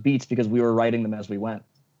knowing those beats, because we were writing them as we went,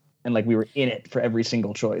 and we were in it for every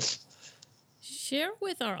single choice. Share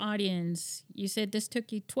with our audience, you said this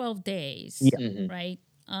took you 12 days, yeah. Mm-hmm. Right?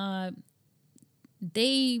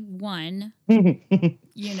 Day 1,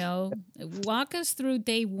 walk us through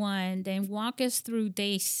day 1, then walk us through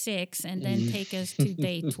day 6, and then take us to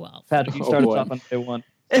day 12. Patrick, you started off on day 1.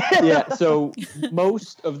 Yeah, so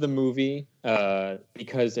most of the movie,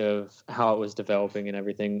 because of how it was developing and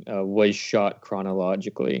everything, was shot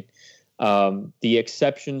chronologically. The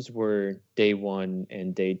exceptions were day 1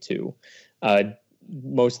 and day 2.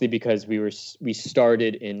 Mostly because we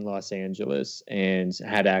started in Los Angeles and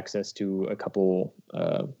had access to a couple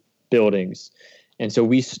buildings, and so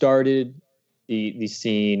we started the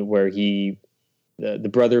scene where the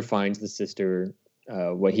brother finds the sister,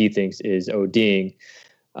 what he thinks is ODing,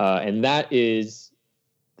 and that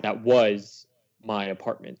was my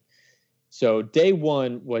apartment. So day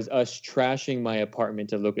 1 was us trashing my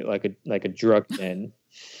apartment to look at like a drug den,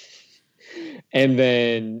 and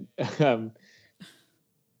then.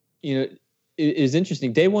 It is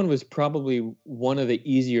interesting. Day 1 was probably one of the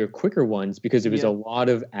easier, quicker ones because it was a lot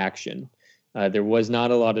of action. There was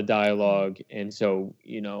not a lot of dialogue. And so,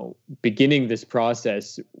 beginning this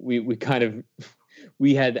process, we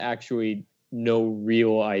had actually no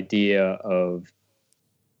real idea of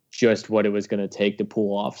just what it was going to take to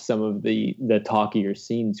pull off some of the talkier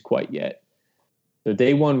scenes quite yet. So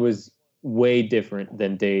day 1 was way different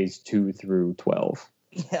than days 2 through 12.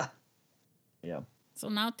 Yeah. Yeah. So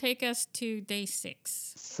now take us to day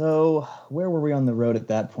 6. So where were we on the road at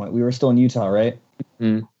that point? We were still in Utah, right?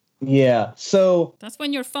 Mm-hmm. Yeah. So that's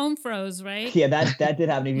when your phone froze, right? Yeah, that did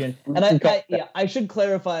happen again. And I should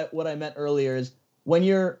clarify what I meant earlier is when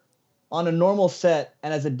you're on a normal set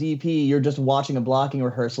and as a DP, you're just watching a blocking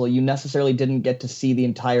rehearsal. You necessarily didn't get to see the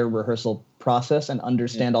entire rehearsal process and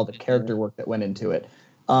understand all the character work that went into it.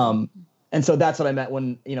 And so that's what I meant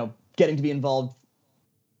when, getting to be involved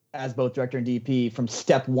as both director and DP from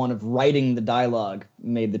step 1 of writing the dialogue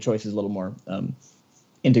made the choices a little more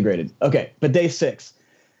integrated. Okay, but day 6.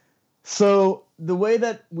 So the way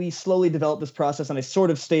that we slowly developed this process, and I sort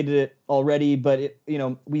of stated it already, but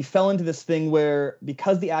we fell into this thing where,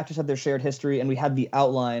 because the actors had their shared history and we had the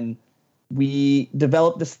outline, we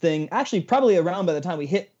developed this thing, actually probably around by the time we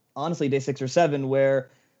hit, honestly, day 6 or 7, where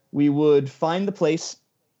we would find the place,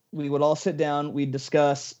 we would all sit down, we'd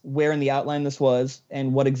discuss where in the outline this was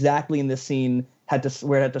and what exactly in this scene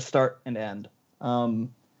where it had to start and end.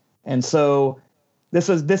 And so this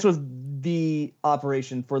was the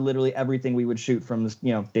operation for literally everything we would shoot from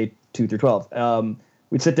day 2 through 12.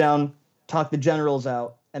 We'd sit down, talk the generals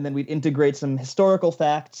out, and then we'd integrate some historical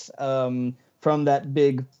facts from that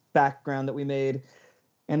big background that we made,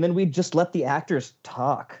 and then we'd just let the actors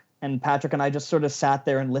talk. And Patrick and I just sort of sat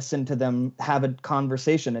there and listened to them have a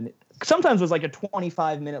conversation, and it sometimes was like a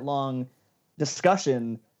 25-minute long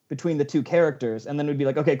discussion between the two characters, and then we'd be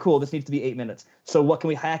like, okay, cool, this needs to be 8 minutes. So what can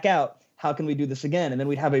we hack out? How can we do this again? And then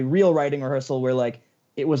we'd have a real writing rehearsal where like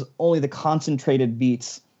it was only the concentrated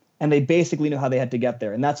beats, and they basically knew how they had to get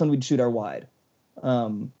there. And that's when we'd shoot our wide.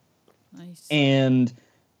 Nice. And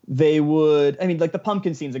they would, like the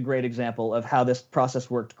pumpkin scene's a great example of how this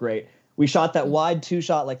process worked great. We shot that wide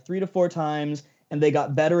 2-shot like 3 to 4 times, and they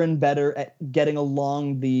got better and better at getting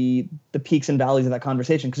along the peaks and valleys of that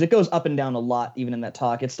conversation, because it goes up and down a lot even in that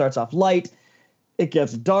talk. It starts off light, it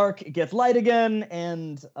gets dark, it gets light again,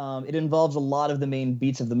 and it involves a lot of the main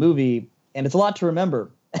beats of the movie, and it's a lot to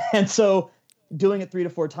remember. And so doing it 3 to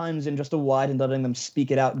 4 times in just a wide and letting them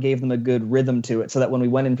speak it out gave them a good rhythm to it, so that when we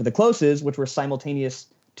went in for the closes, which were simultaneous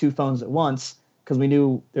 2 phones at once, because we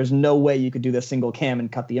knew there's no way you could do this single cam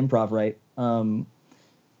and cut the improv right,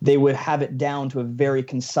 they would have it down to a very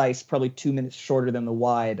concise, probably 2 minutes shorter than the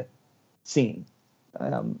wide scene.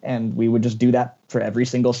 And we would just do that for every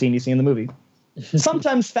single scene you see in the movie.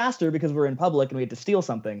 Sometimes faster because we're in public and we had to steal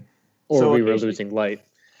something. Or we were losing light.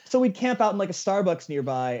 So we'd camp out in like a Starbucks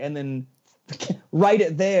nearby and then write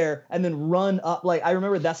it there and then run up. Like, I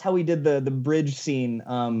remember that's how we did the bridge scene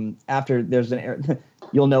after there's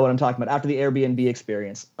you'll know what I'm talking about, after the Airbnb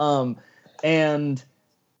experience. And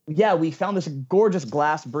yeah, we found this gorgeous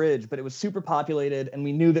glass bridge, but it was super populated, and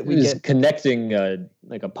we knew that we'd get connecting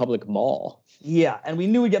like a public mall. Yeah, and we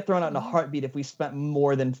knew we'd get thrown out in a heartbeat if we spent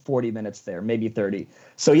more than 40 minutes there, maybe 30.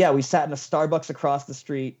 So yeah, we sat in a Starbucks across the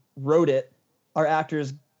street, wrote it. Our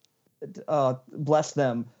actors, bless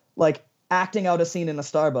them, like acting out a scene in a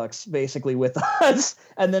Starbucks basically with us,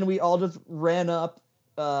 and then we all just ran up.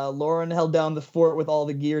 Lauren held down the fort with all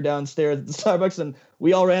the gear downstairs at the Starbucks, and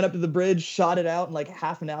we all ran up to the bridge, shot it out in like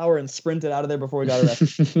half an hour, and sprinted out of there before we got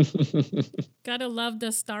arrested. Gotta love the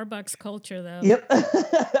Starbucks culture, though. Yep.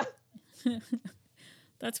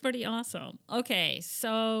 That's pretty awesome. Okay,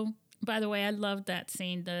 so by the way, I loved that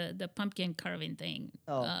scene, the pumpkin carving thing.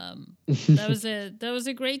 Oh. That was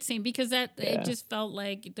a great scene, because it just felt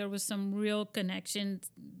like there was some real connection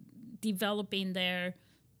developing there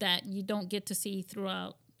that you don't get to see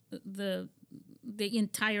throughout the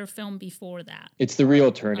entire film before that. It's the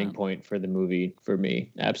real turning point for the movie for me.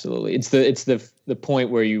 Absolutely. It's the point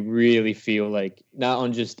where you really feel like, not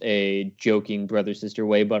on just a joking brother-sister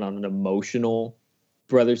way, but on an emotional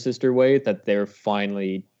brother-sister way, that they're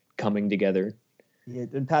finally coming together. Yeah,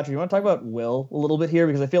 and Patrick, you want to talk about Will a little bit here?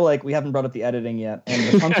 Because I feel like we haven't brought up the editing yet.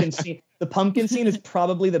 And the pumpkin scene is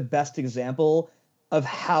probably the best example of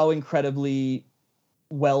how incredibly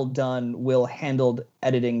well done Will handled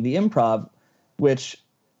editing the improv, which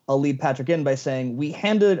I'll lead Patrick in by saying we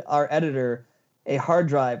handed our editor a hard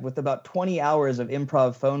drive with about 20 hours of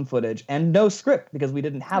improv phone footage and no script, because we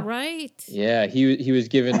didn't have right. Yeah, he was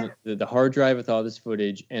given the hard drive with all this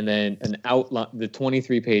footage, and then an outline, the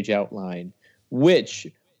 23-page outline, which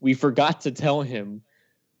we forgot to tell him.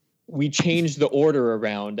 We changed the order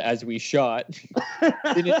around as we shot,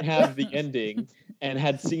 didn't have the ending, and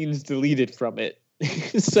had scenes deleted from it.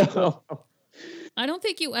 So I don't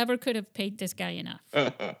think you ever could have paid this guy enough.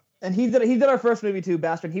 And he did our first movie too,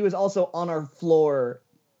 Bastard. He was also on our floor,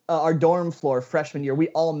 our dorm floor freshman year. We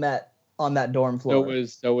all met on that dorm floor.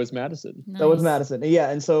 So was Madison. Nice. So was Madison.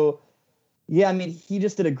 Yeah, and so I mean, he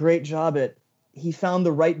just did a great job he found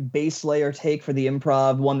the right base layer take for the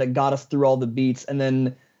improv, one that got us through all the beats, and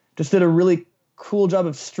then just did a really cool job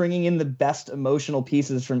of stringing in the best emotional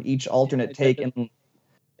pieces from each alternate take. And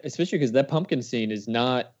especially because that pumpkin scene is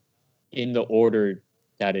not in the order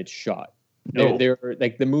that it's shot. No. They're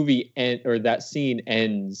like the movie or that scene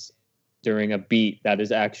ends during a beat that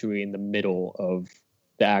is actually in the middle of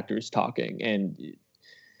the actors talking, and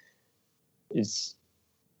it's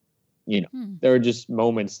there are just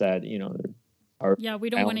moments that are we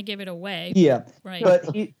don't want to give it away. Yeah, right.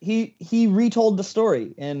 But he retold the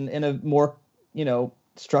story in a more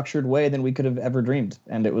structured way than we could have ever dreamed.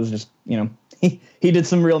 And it was just, he did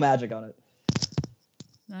some real magic on it.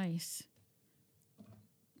 Nice.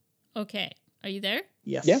 Okay. Are you there?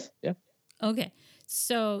 Yes. Yeah. Okay.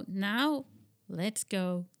 So now let's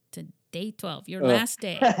go to day 12, your last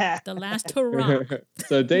day, the last hurrah.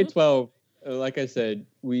 So day 12, like I said,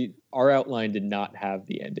 our outline did not have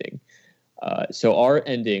the ending. So our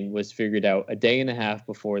ending was figured out a day and a half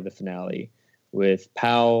before the finale, with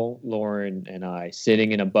Powell, Lauren, and I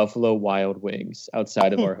sitting in a Buffalo Wild Wings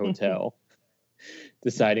outside of our hotel,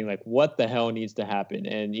 deciding like what the hell needs to happen.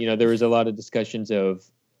 And, there was a lot of discussions of,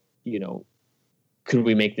 could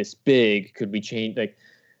we make this big? Could we change, like,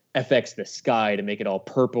 FX the sky to make it all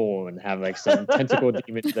purple and have like some tentacle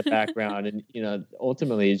demon in the background? And,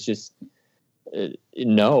 ultimately it's just,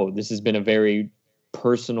 no, this has been a very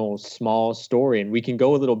personal, small story, and we can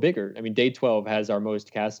go a little bigger. I mean, day 12 has our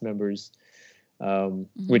most cast members,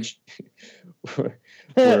 which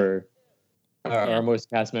were our most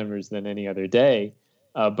cast members than any other day.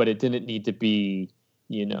 But it didn't need to be,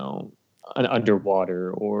 an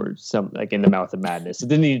underwater or some like in the Mouth of Madness. It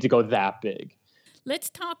didn't need to go that big.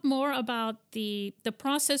 Let's talk more about the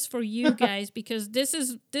process for you guys, because this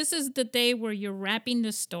is the day where you're wrapping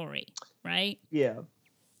the story, right? Yeah.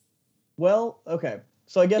 Well, okay.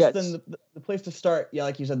 So I guess then the place to start,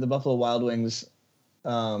 like you said, the Buffalo Wild Wings.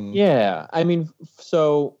 Yeah, I mean,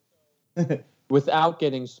 so without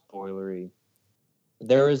getting spoilery,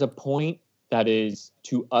 there is a point that is,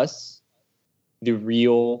 to us, the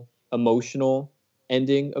real emotional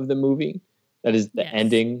ending of the movie. That is the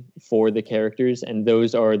ending for the characters, and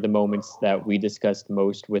those are the moments that we discussed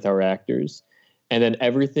most with our actors. And then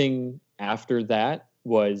everything after that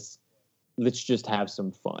was, let's just have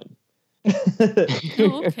some fun.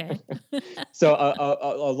 Oh, okay. So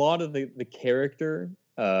a lot of the character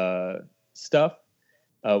stuff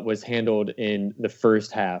was handled in the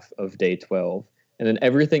first half of day 12. And then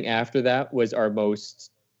everything after that was our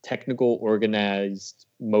most technical, organized,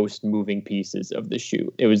 most moving pieces of the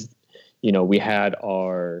shoot. It was, we had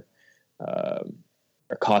our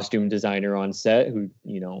costume designer on set, who,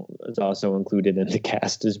 is also included in the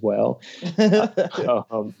cast as well.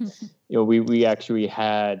 We actually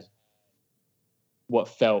had what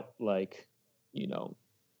felt like,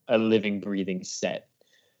 a living, breathing set.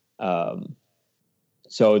 So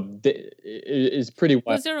it's pretty wild.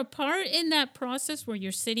 Was there a part in that process where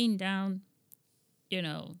you're sitting down,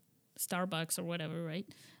 Starbucks or whatever, right?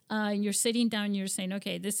 You're sitting down, you're saying,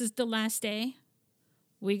 okay, this is the last day.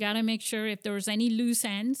 We got to make sure if there was any loose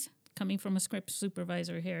ends, coming from a script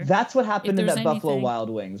supervisor here. That's what happened in that Buffalo Wild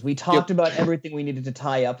Wings. We talked about everything we needed to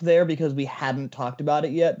tie up there because we hadn't talked about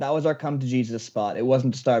it yet. That was our come to Jesus spot. It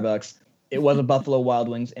wasn't Starbucks. It was a Buffalo Wild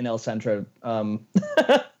Wings in El Centro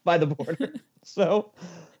by the border. So,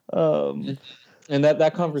 and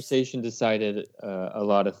that conversation decided a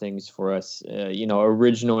lot of things for us.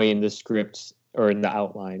 Originally in the script, or in the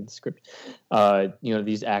outline script,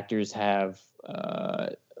 these actors have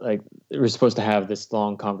we're supposed to have this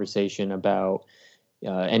long conversation about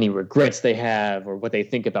any regrets they have or what they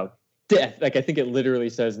think about death. Like, I think it literally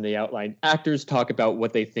says in the outline, actors talk about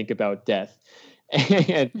what they think about death.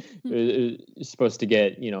 And it's supposed to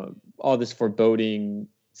get, all this foreboding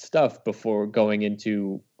stuff before going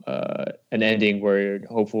into an ending where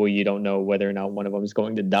hopefully you don't know whether or not one of them is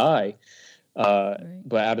going to die. Right.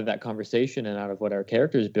 But out of that conversation and out of what our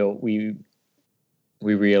characters built, we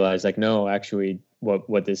realized, like, no, actually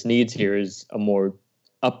what this needs here is a more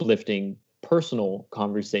uplifting personal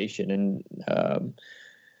conversation. And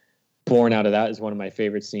born out of that is one of my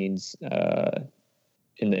favorite scenes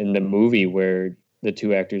in the movie, where the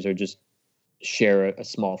two actors are just share a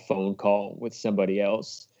small phone call with somebody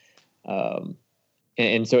else.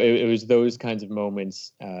 And so it was those kinds of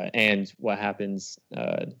moments and what happens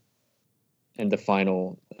in the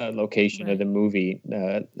final location of the movie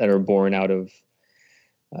that are born out of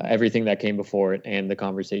everything that came before it and the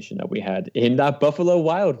conversation that we had in that Buffalo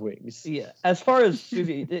Wild Wings. Yeah. As far as,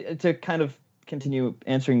 Susie, to kind of continue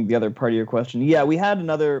answering the other part of your question, we had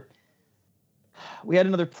another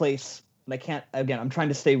place, and I'm trying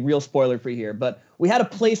to stay real spoiler free here, but we had a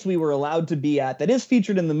place we were allowed to be at that is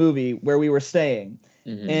featured in the movie where we were staying.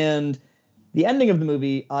 Mm-hmm. And the ending of the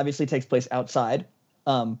movie obviously takes place outside,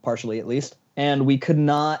 partially at least, and we could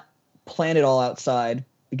not plan it all outside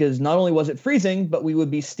because not only was it freezing, but we would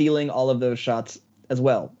be stealing all of those shots as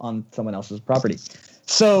well on someone else's property.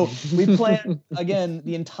 So we planned, again,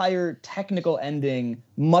 the entire technical ending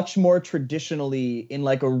much more traditionally in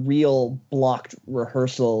like a real blocked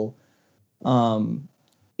rehearsal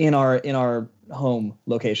in our home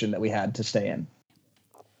location that we had to stay in.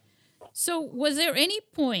 So was there any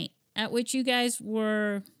point at which you guys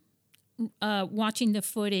were watching the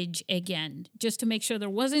footage again, just to make sure there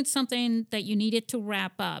wasn't something that you needed to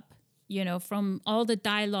wrap up, you know, from all the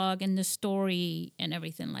dialogue and the story and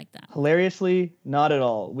everything like that? Hilariously, not at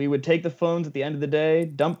all. We would take the phones at the end of the day,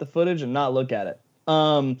 dump the footage, and not look at it.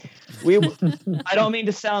 I don't mean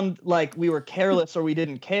to sound like we were careless or we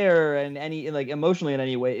didn't care and any like emotionally in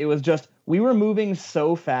any way. It was just we were moving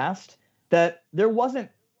so fast that there wasn't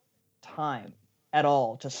time at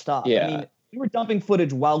all to stop. Yeah. I mean, we were dumping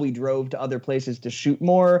footage while we drove to other places to shoot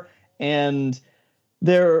more, and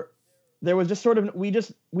there was just sort of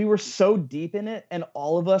we were so deep in it, and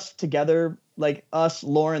all of us together, like us,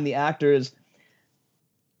 Lauren, the actors,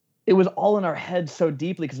 it was all in our heads so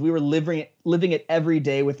deeply because we were living it every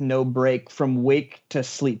day with no break from wake to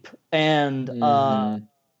sleep, and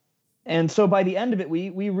so by the end of it,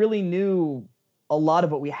 we really knew a lot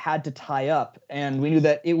of what we had to tie up, and we knew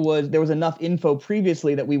that there was enough info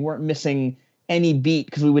previously that we weren't missing any beat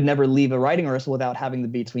because we would never leave a writing rehearsal without having the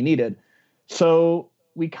beats we needed. So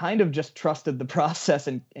we kind of just trusted the process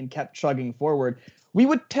and kept chugging forward. We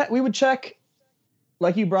would check,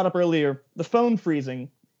 like you brought up earlier, the phone freezing.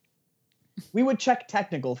 We would check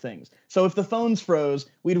technical things. So if the phones froze,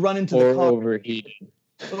 we'd run into the car.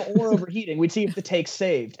 Or overheating. We'd see if the take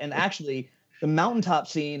saved. And actually, the mountaintop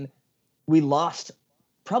scene, we lost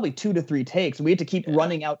probably 2 to 3 takes. We had to keep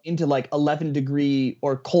running out into like 11 degree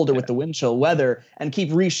or colder with the wind chill weather and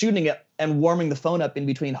keep reshooting it and warming the phone up in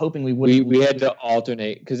between, hoping we wouldn't. We had to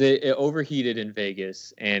alternate because it overheated in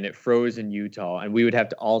Vegas and it froze in Utah, and we would have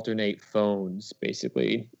to alternate phones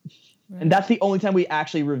basically. Right. And that's the only time we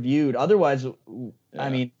actually reviewed. Otherwise, I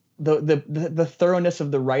mean, the thoroughness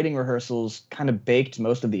of the writing rehearsals kind of baked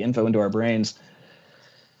most of the info into our brains.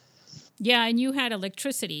 Yeah, and you had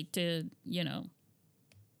electricity to, you know,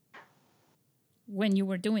 when you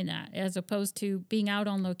were doing that, as opposed to being out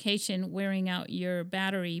on location, wearing out your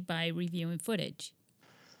battery by reviewing footage.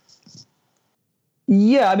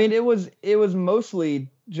 Yeah, I mean, it was mostly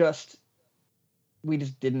just, we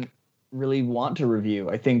just didn't really want to review.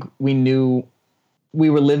 I think we knew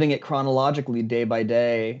we were living it chronologically day by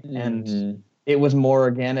day, and it was more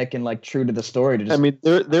organic and like true to the story. To just, I mean,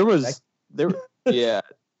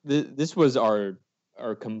 this was our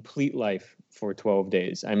complete life for 12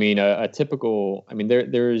 days. I mean, a typical, I mean,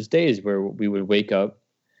 there's days where we would wake up,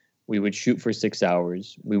 we would shoot for 6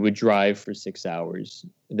 hours, we would drive for 6 hours,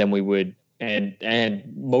 then we would, and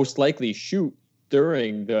most likely shoot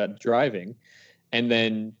during the driving, and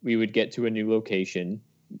then we would get to a new location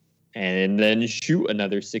and then shoot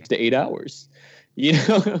another 6 to 8 hours, you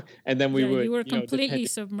know, and then we would, you were completely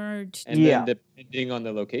submerged. And then depending on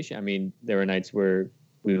the location, I mean, there were nights where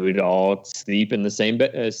we would all sleep in the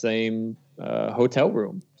same hotel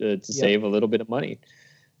room to save a little bit of money.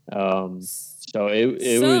 So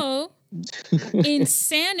it was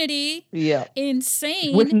insanity.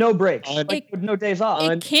 Insane with no breaks, with no days off.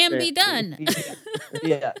 It can be done.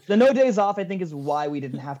 The no days off, I think, is why we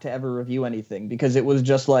didn't have to ever review anything, because it was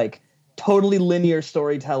just like totally linear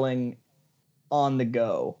storytelling on the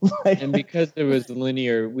go. And because it was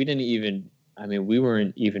linear, we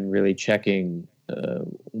weren't even really checking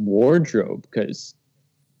wardrobe because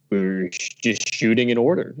we were just shooting in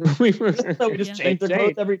order. we just changed their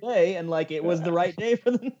clothes every day, and like it was the right day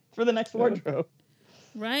for the next wardrobe.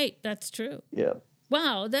 Right, that's true. Yeah.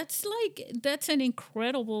 Wow, that's an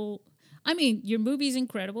incredible. I mean, your movie's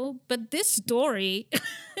incredible, but this story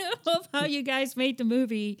of how you guys made the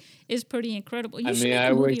movie is pretty incredible. You should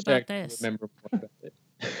make a movie about this. Remember more about it.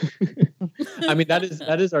 I mean, that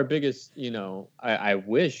is our biggest, you know, I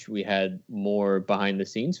wish we had more behind the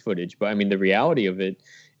scenes footage, but I mean, the reality of it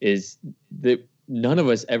is that none of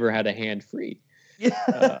us ever had a hand free.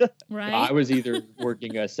 Right. I was either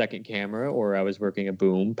working a second camera or I was working a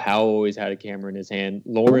boom. Powell always had a camera in his hand.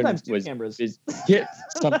 Lauren sometimes cameras.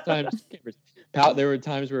 Sometimes cameras. Powell, there were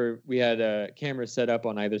times where we had a camera set up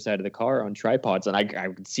on either side of the car on tripods, and I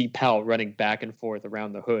would see Powell running back and forth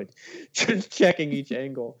around the hood, just checking each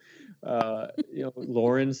angle. You know,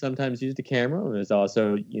 Lauren sometimes used the camera, and was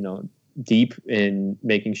also, you know, deep in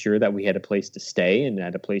making sure that we had a place to stay and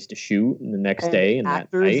had a place to shoot the next day and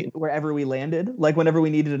actors that night. Wherever we landed, like whenever we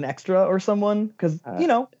needed an extra or someone, because you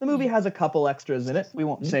know the movie has a couple extras in it. We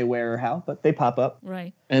won't say where or how, but they pop up.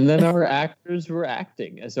 Right. And then our actors were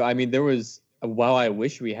acting. So I mean, there was, while I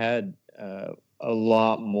wish we had a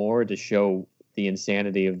lot more to show the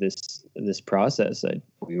insanity of this process,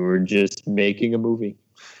 we were just making a movie.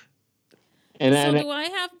 Do I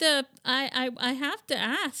have to? I have to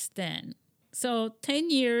ask then. So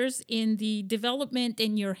 10 years in the development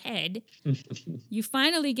in your head, you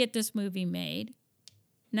finally get this movie made.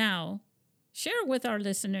 Now, share with our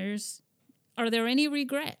listeners. Are there any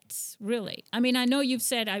regrets, really? I mean, I know you've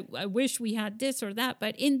said, I wish we had this or that,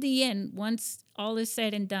 but in the end, once all is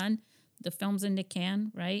said and done, the film's in the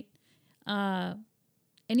can, right?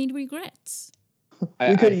 Any regrets?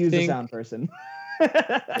 We could have used a sound person.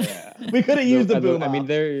 Yeah. We could have used a boom. I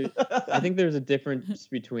mean, I think there's a difference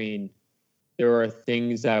between there are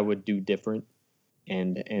things I would do different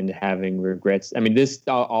and having regrets. I mean,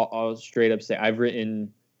 I'll straight up say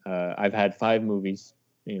I've had 5 movies,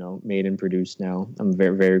 made and produced now. I'm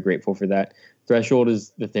very, very grateful for that. Threshold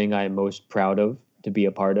is the thing I am most proud of to be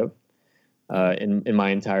a part of in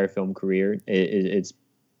my entire film career.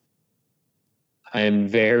 I am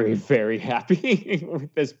very, very happy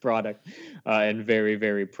with this product and very,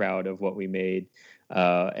 very proud of what we made.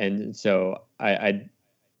 And so I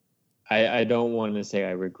don't want to say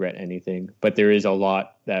I regret anything, but there is a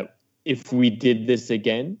lot that if we did this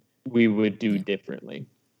again, we would do differently.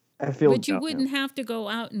 But you wouldn't have to go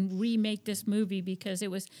out and remake this movie because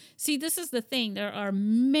it was... See, this is the thing. There are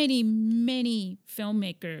many, many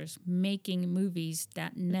filmmakers making movies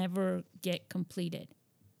that never get completed.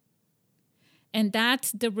 And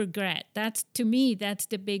that's the regret. To me, that's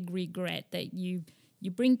the big regret, that you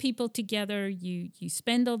bring people together, you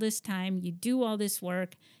spend all this time, you do all this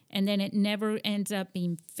work, and then it never ends up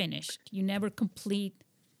being finished. You never complete...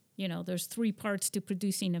 there's 3 parts to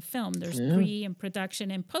producing a film. There's pre and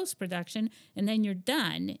production and post-production, and then you're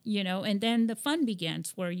done, and then the fun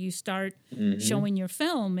begins where you start showing your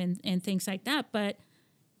film and things like that. But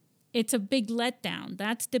it's a big letdown.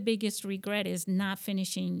 That's the biggest regret, is not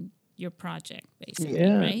finishing your project, basically,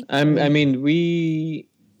 right? I mean, we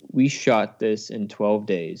shot this in 12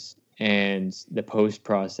 days, and the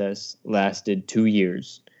post-process lasted 2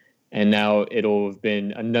 years. And now it'll have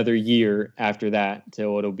been another year after that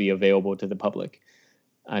till it'll be available to the public.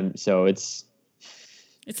 So it's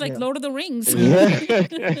like Lord of the Rings.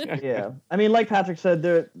 Yeah. I mean, like Patrick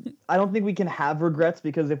said, I don't think we can have regrets,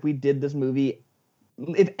 because if we did this movie,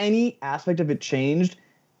 if any aspect of it changed,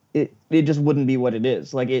 it just wouldn't be what it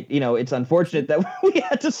is. Like it's unfortunate that we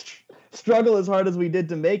had to struggle as hard as we did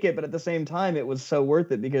to make it, but at the same time, it was so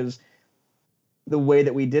worth it, because the way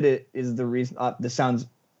that we did it is the reason. This sounds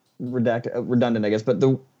redundant, I guess, but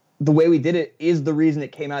the way we did it is the reason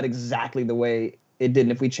it came out exactly the way it did.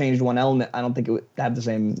 And if we changed one element, I don't think it would have the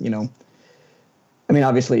same, I mean,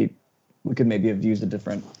 obviously we could maybe have used a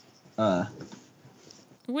different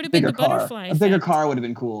would have been the butterfly effect. A bigger car would have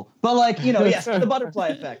been cool, but yes, the butterfly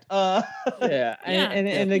effect.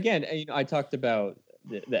 And again, I talked about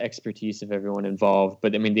the expertise of everyone involved,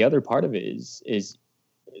 but I mean, the other part of it is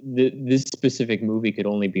this specific movie could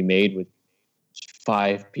only be made with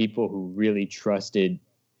 5 people who really trusted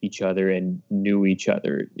each other and knew each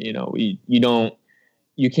other.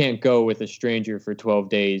 You can't go with a stranger for 12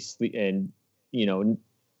 days and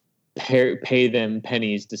pay them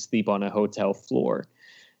pennies to sleep on a hotel floor.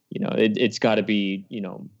 It's got to be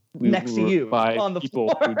next to you 5 on the people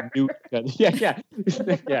floor. who knew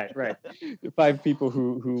yeah, right. 5 people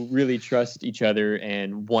who really trust each other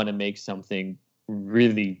and want to make something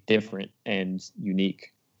really different and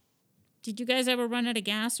unique. Did you guys ever run out of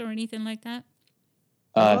gas or anything like that?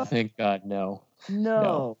 Thank God, no.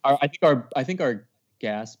 No. I think our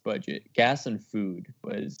gas budget, gas and food,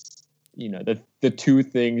 was the 2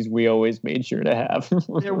 things we always made sure to have.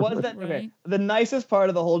 There was that. Right. Okay. The nicest part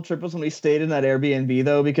of the whole trip was when we stayed in that Airbnb,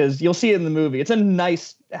 though, because you'll see it in the movie. It's a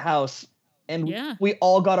nice house, and we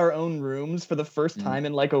all got our own rooms for the first time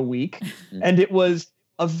in like a week, and it was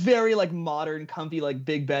a very modern, comfy,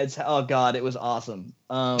 big beds. Oh God, it was awesome.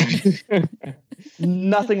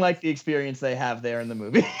 Nothing like the experience they have there in the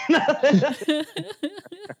movie.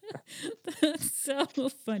 That's so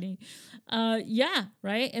funny.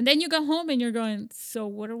 Right. And then you go home and you're going, so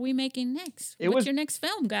what are we making next? What's your next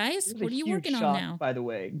film, guys? What are you working on now? By the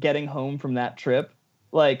way, getting home from that trip,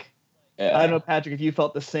 I don't know, Patrick, if you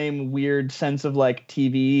felt the same weird sense of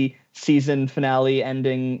TV season finale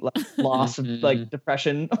ending loss of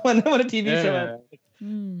depression when a TV show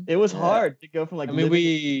ends. It was hard to go from I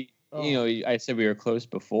mean, I said we were close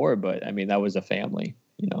before, but I mean, that was a family,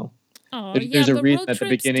 Oh, there's a reason at the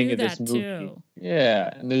trips beginning of this movie. Too.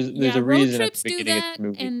 Yeah, and there's a reason road at trips the beginning of this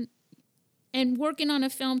movie. And working on a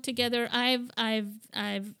film together, I've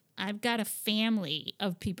got a family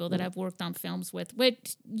of people that I've worked on films with,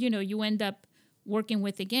 which you end up working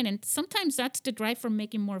with again. And sometimes that's the drive for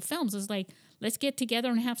making more films, is let's get together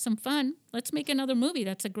and have some fun. Let's make another movie.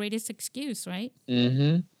 That's the greatest excuse, right?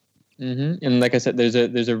 And like I said, there's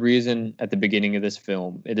a reason at the beginning of this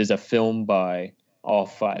film. It is a film by all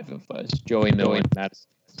 5 of us: Joey Miller, Madison,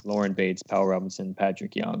 Lauren Bates, Powell Robinson,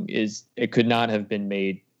 Patrick Young. It could not have been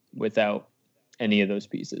made without any of those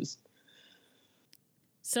pieces.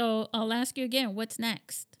 So I'll ask you again, what's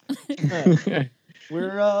next? We're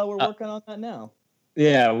working on that now.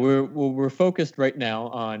 Yeah, we're focused right now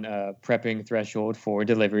on prepping Threshold for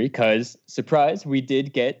delivery because, surprise, we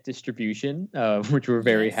did get distribution, which we're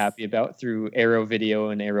very happy about through Arrow Video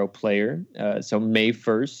and Arrow Player. So May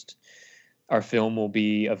 1st, our film will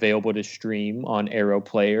be available to stream on Arrow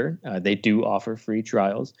Player. They do offer free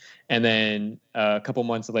trials. And then a couple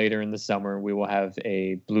months later in the summer, we will have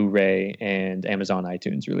a Blu-ray and Amazon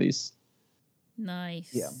iTunes release. Nice.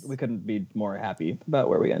 Yeah, we couldn't be more happy about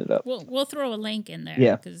where we ended up. We'll throw a link in there.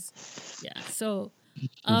 Yeah. So,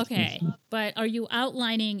 okay. But are you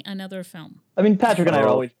outlining another film? I mean, Patrick and I are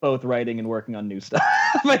always both writing and working on new stuff.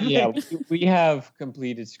 Yeah, we have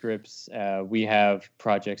completed scripts. We have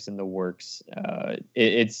projects in the works.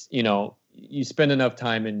 It's, you know, you spend enough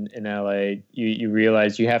time in LA, you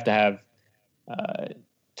realize you have to have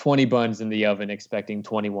 20 buns in the oven expecting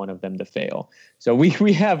 21 of them to fail. So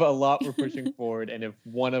we have a lot we're pushing forward, and if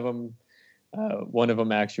one of them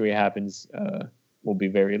actually happens, we'll be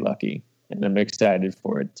very lucky, and I'm excited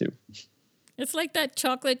for it too. It's like that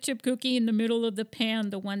chocolate chip cookie in the middle of the pan,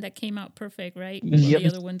 the one that came out perfect, right? Yep. The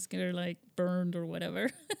other ones are like burned or whatever.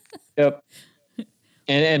 Yep.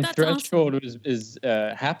 And Threshold awesome. is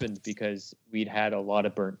happened because we'd had a lot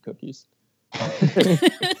of burnt cookies. I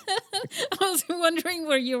was wondering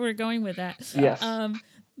where you were going with that. Yes.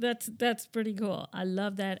 That's pretty cool. I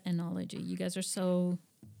love that analogy. You guys are so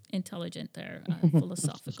intelligent there,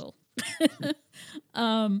 philosophical.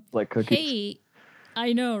 Like cookies. Hey,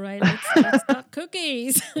 I know, right? Let's talk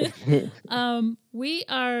cookies. We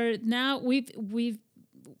are now we've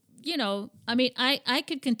you know, I mean, I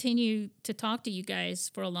could continue to talk to you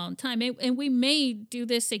guys for a long time, and we may do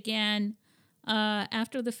this again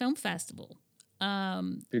after the film festival.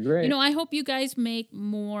 Be great. You know, I hope you guys make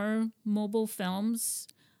more mobile films.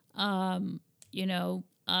 You know,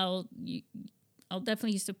 I'll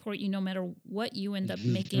definitely support you no matter what you end up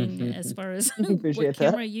making as far as what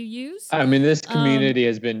camera you use. I mean, this community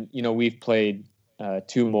has been, you know, we've played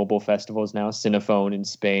 2 mobile festivals now, Cinephone in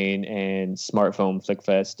Spain and Smartphone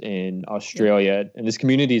Flickfest in Australia. And this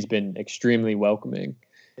community has been extremely welcoming.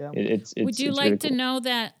 Yeah. Would you it's like really to cool. know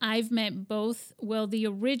that I've met both? Well, the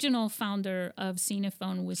original founder of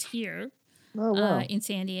Cinephone was here in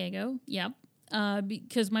San Diego. Yep.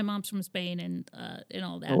 Because my mom's from Spain and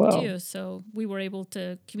all that too. So we were able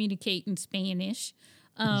to communicate in Spanish.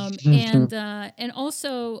 And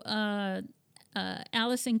also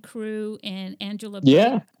Allison Crew and Angela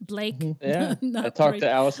Blake. Yeah. I talked to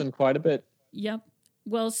Allison quite a bit. Yep.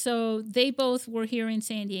 Well, so they both were here in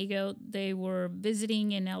San Diego. They were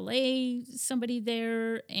visiting in LA, somebody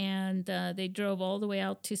there, and they drove all the way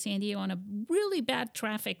out to San Diego on a really bad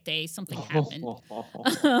traffic day. Something happened.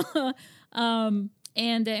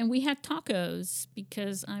 And we had tacos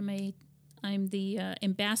because I'm the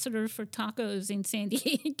ambassador for tacos in San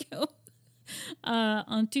Diego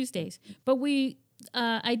on Tuesdays. But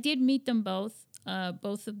I did meet them both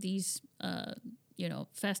of these you know,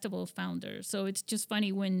 festival founders. So it's just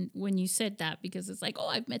funny when you said that, because it's like, oh,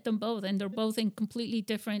 I've met them both, and they're both in completely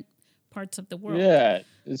different parts of the world. Yeah,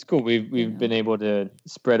 it's cool. We've been able to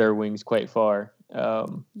spread our wings quite far.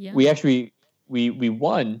 We actually we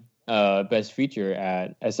won Best Feature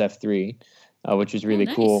at SF3, which was really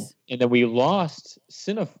cool. And then we lost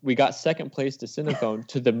we got second place to Cinephone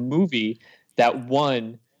to the movie that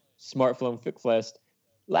won Smartphone Flickfest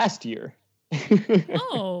last year.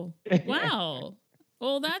 Oh, wow.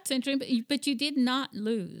 Well, that's interesting, but you did not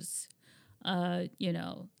lose. You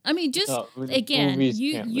know, I mean, just again,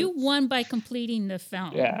 you won by completing the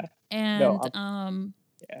film. Yeah. And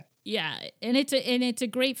yeah, and it's a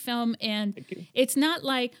great film, and it's not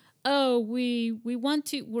like, oh,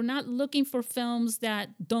 we're not looking for films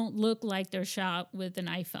that don't look like they're shot with an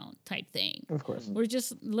iPhone type thing. Of course. We're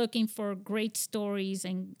just looking for great stories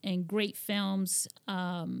and great films.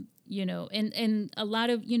 You know, and a lot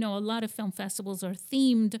of film festivals are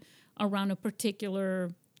themed around a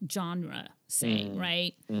particular genre, say,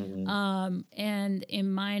 right? Mm-hmm. And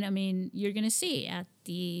in mine, I mean, you're going to see at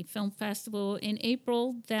the film festival in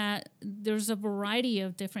April that there's a variety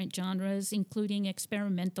of different genres, including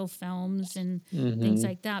experimental films and things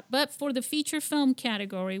like that. But for the feature film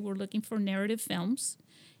category, we're looking for narrative films.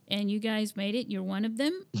 And you guys made it. You're one of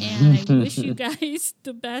them. And I wish you guys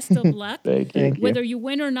the best of luck. Thank you. Whether you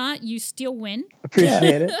win or not, you still win.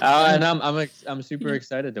 Appreciate it. And I'm super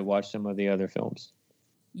excited to watch some of the other films.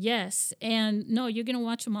 Yes. And no, you're going to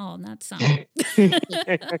watch them all, not some. And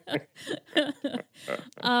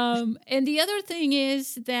the other thing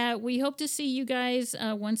is that we hope to see you guys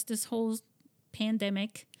once this whole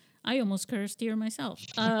pandemic I almost cursed here myself.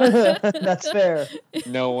 That's fair.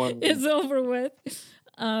 No one. It's over with.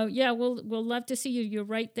 Yeah, we'll love to see you. You're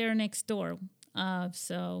right there next door.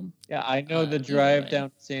 So yeah, I know the drive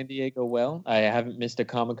down to San Diego well. I haven't missed a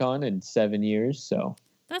Comic-Con in 7 years, so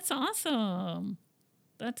that's awesome.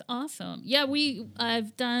 That's awesome. Yeah,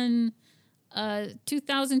 I've done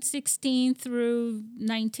 2016 through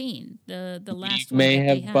 19. The last we one may that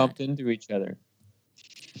have they bumped had. into each other.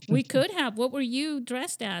 We could have. What were you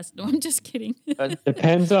dressed as? No, I'm just kidding.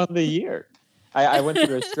 Depends on the year. I went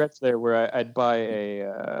through a stretch there where I'd buy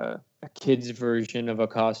a kid's version of a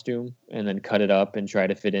costume and then cut it up and try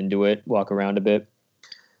to fit into it, walk around a bit.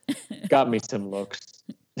 Got me some looks.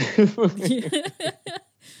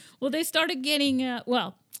 Well, they started getting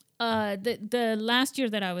the last year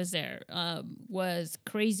that I was there was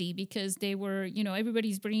crazy because they were,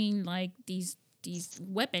 everybody's bringing like these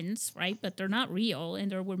weapons, right? But they're not real,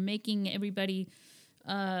 and they were making everybody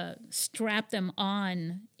strap them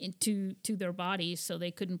on to their bodies so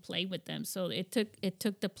they couldn't play with them. So it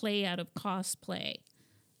took the play out of cosplay.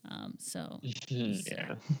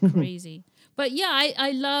 Yeah, crazy. But yeah,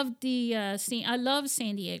 I love the scene. I love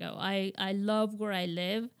San Diego. I love where I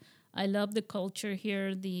live. I love the culture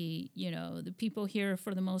here. The people here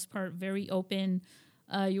for the most part very open.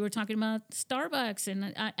 You were talking about Starbucks,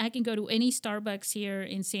 and I can go to any Starbucks here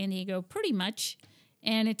in San Diego pretty much,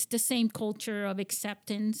 and it's the same culture of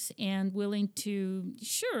acceptance and willing to,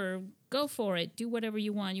 sure, go for it. Do whatever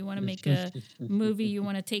you want. You want to make a movie, you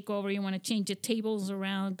want to take over, you want to change the tables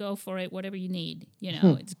around, go for it, whatever you need.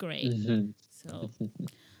 It's great.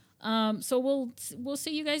 So we'll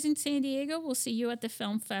see you guys in San Diego. We'll see you at the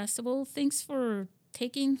film festival. Thanks for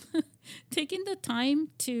taking the time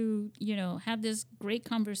to have this great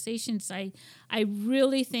conversations. I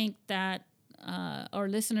really think that our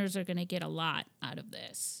listeners are going to get a lot out of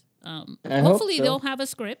this. Hopefully they'll have a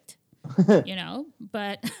script,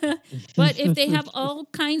 but if they have all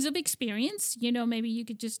kinds of experience, maybe you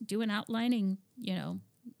could just do an outlining,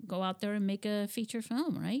 go out there and make a feature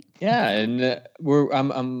film, right? Yeah, and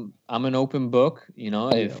I'm an open book.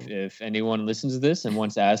 If anyone listens to this and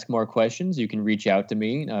wants to ask more questions, you can reach out to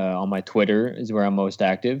me on my Twitter is where I'm most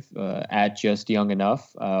active at Just Young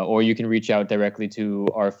Enough, or you can reach out directly to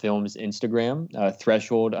our film's Instagram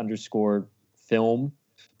 _film.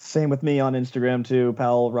 Same with me on Instagram too,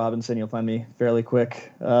 Powell Robinson. You'll find me fairly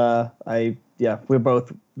quick. We're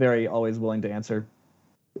both very always willing to answer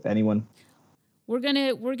anyone. We're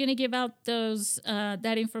gonna give out those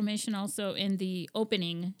that information also in the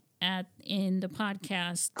opening in the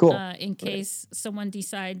podcast. Cool. In case someone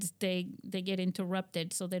decides they get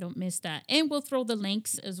interrupted, so they don't miss that. And we'll throw the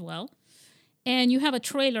links as well. And you have a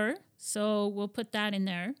trailer, so we'll put that in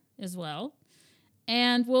there as well.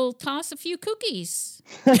 And we'll toss a few cookies.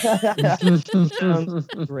 Sounds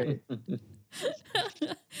great.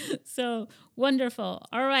 So wonderful.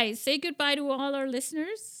 All right, say goodbye to all our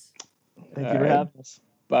listeners. Thank you for having us.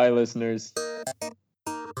 Bye, listeners.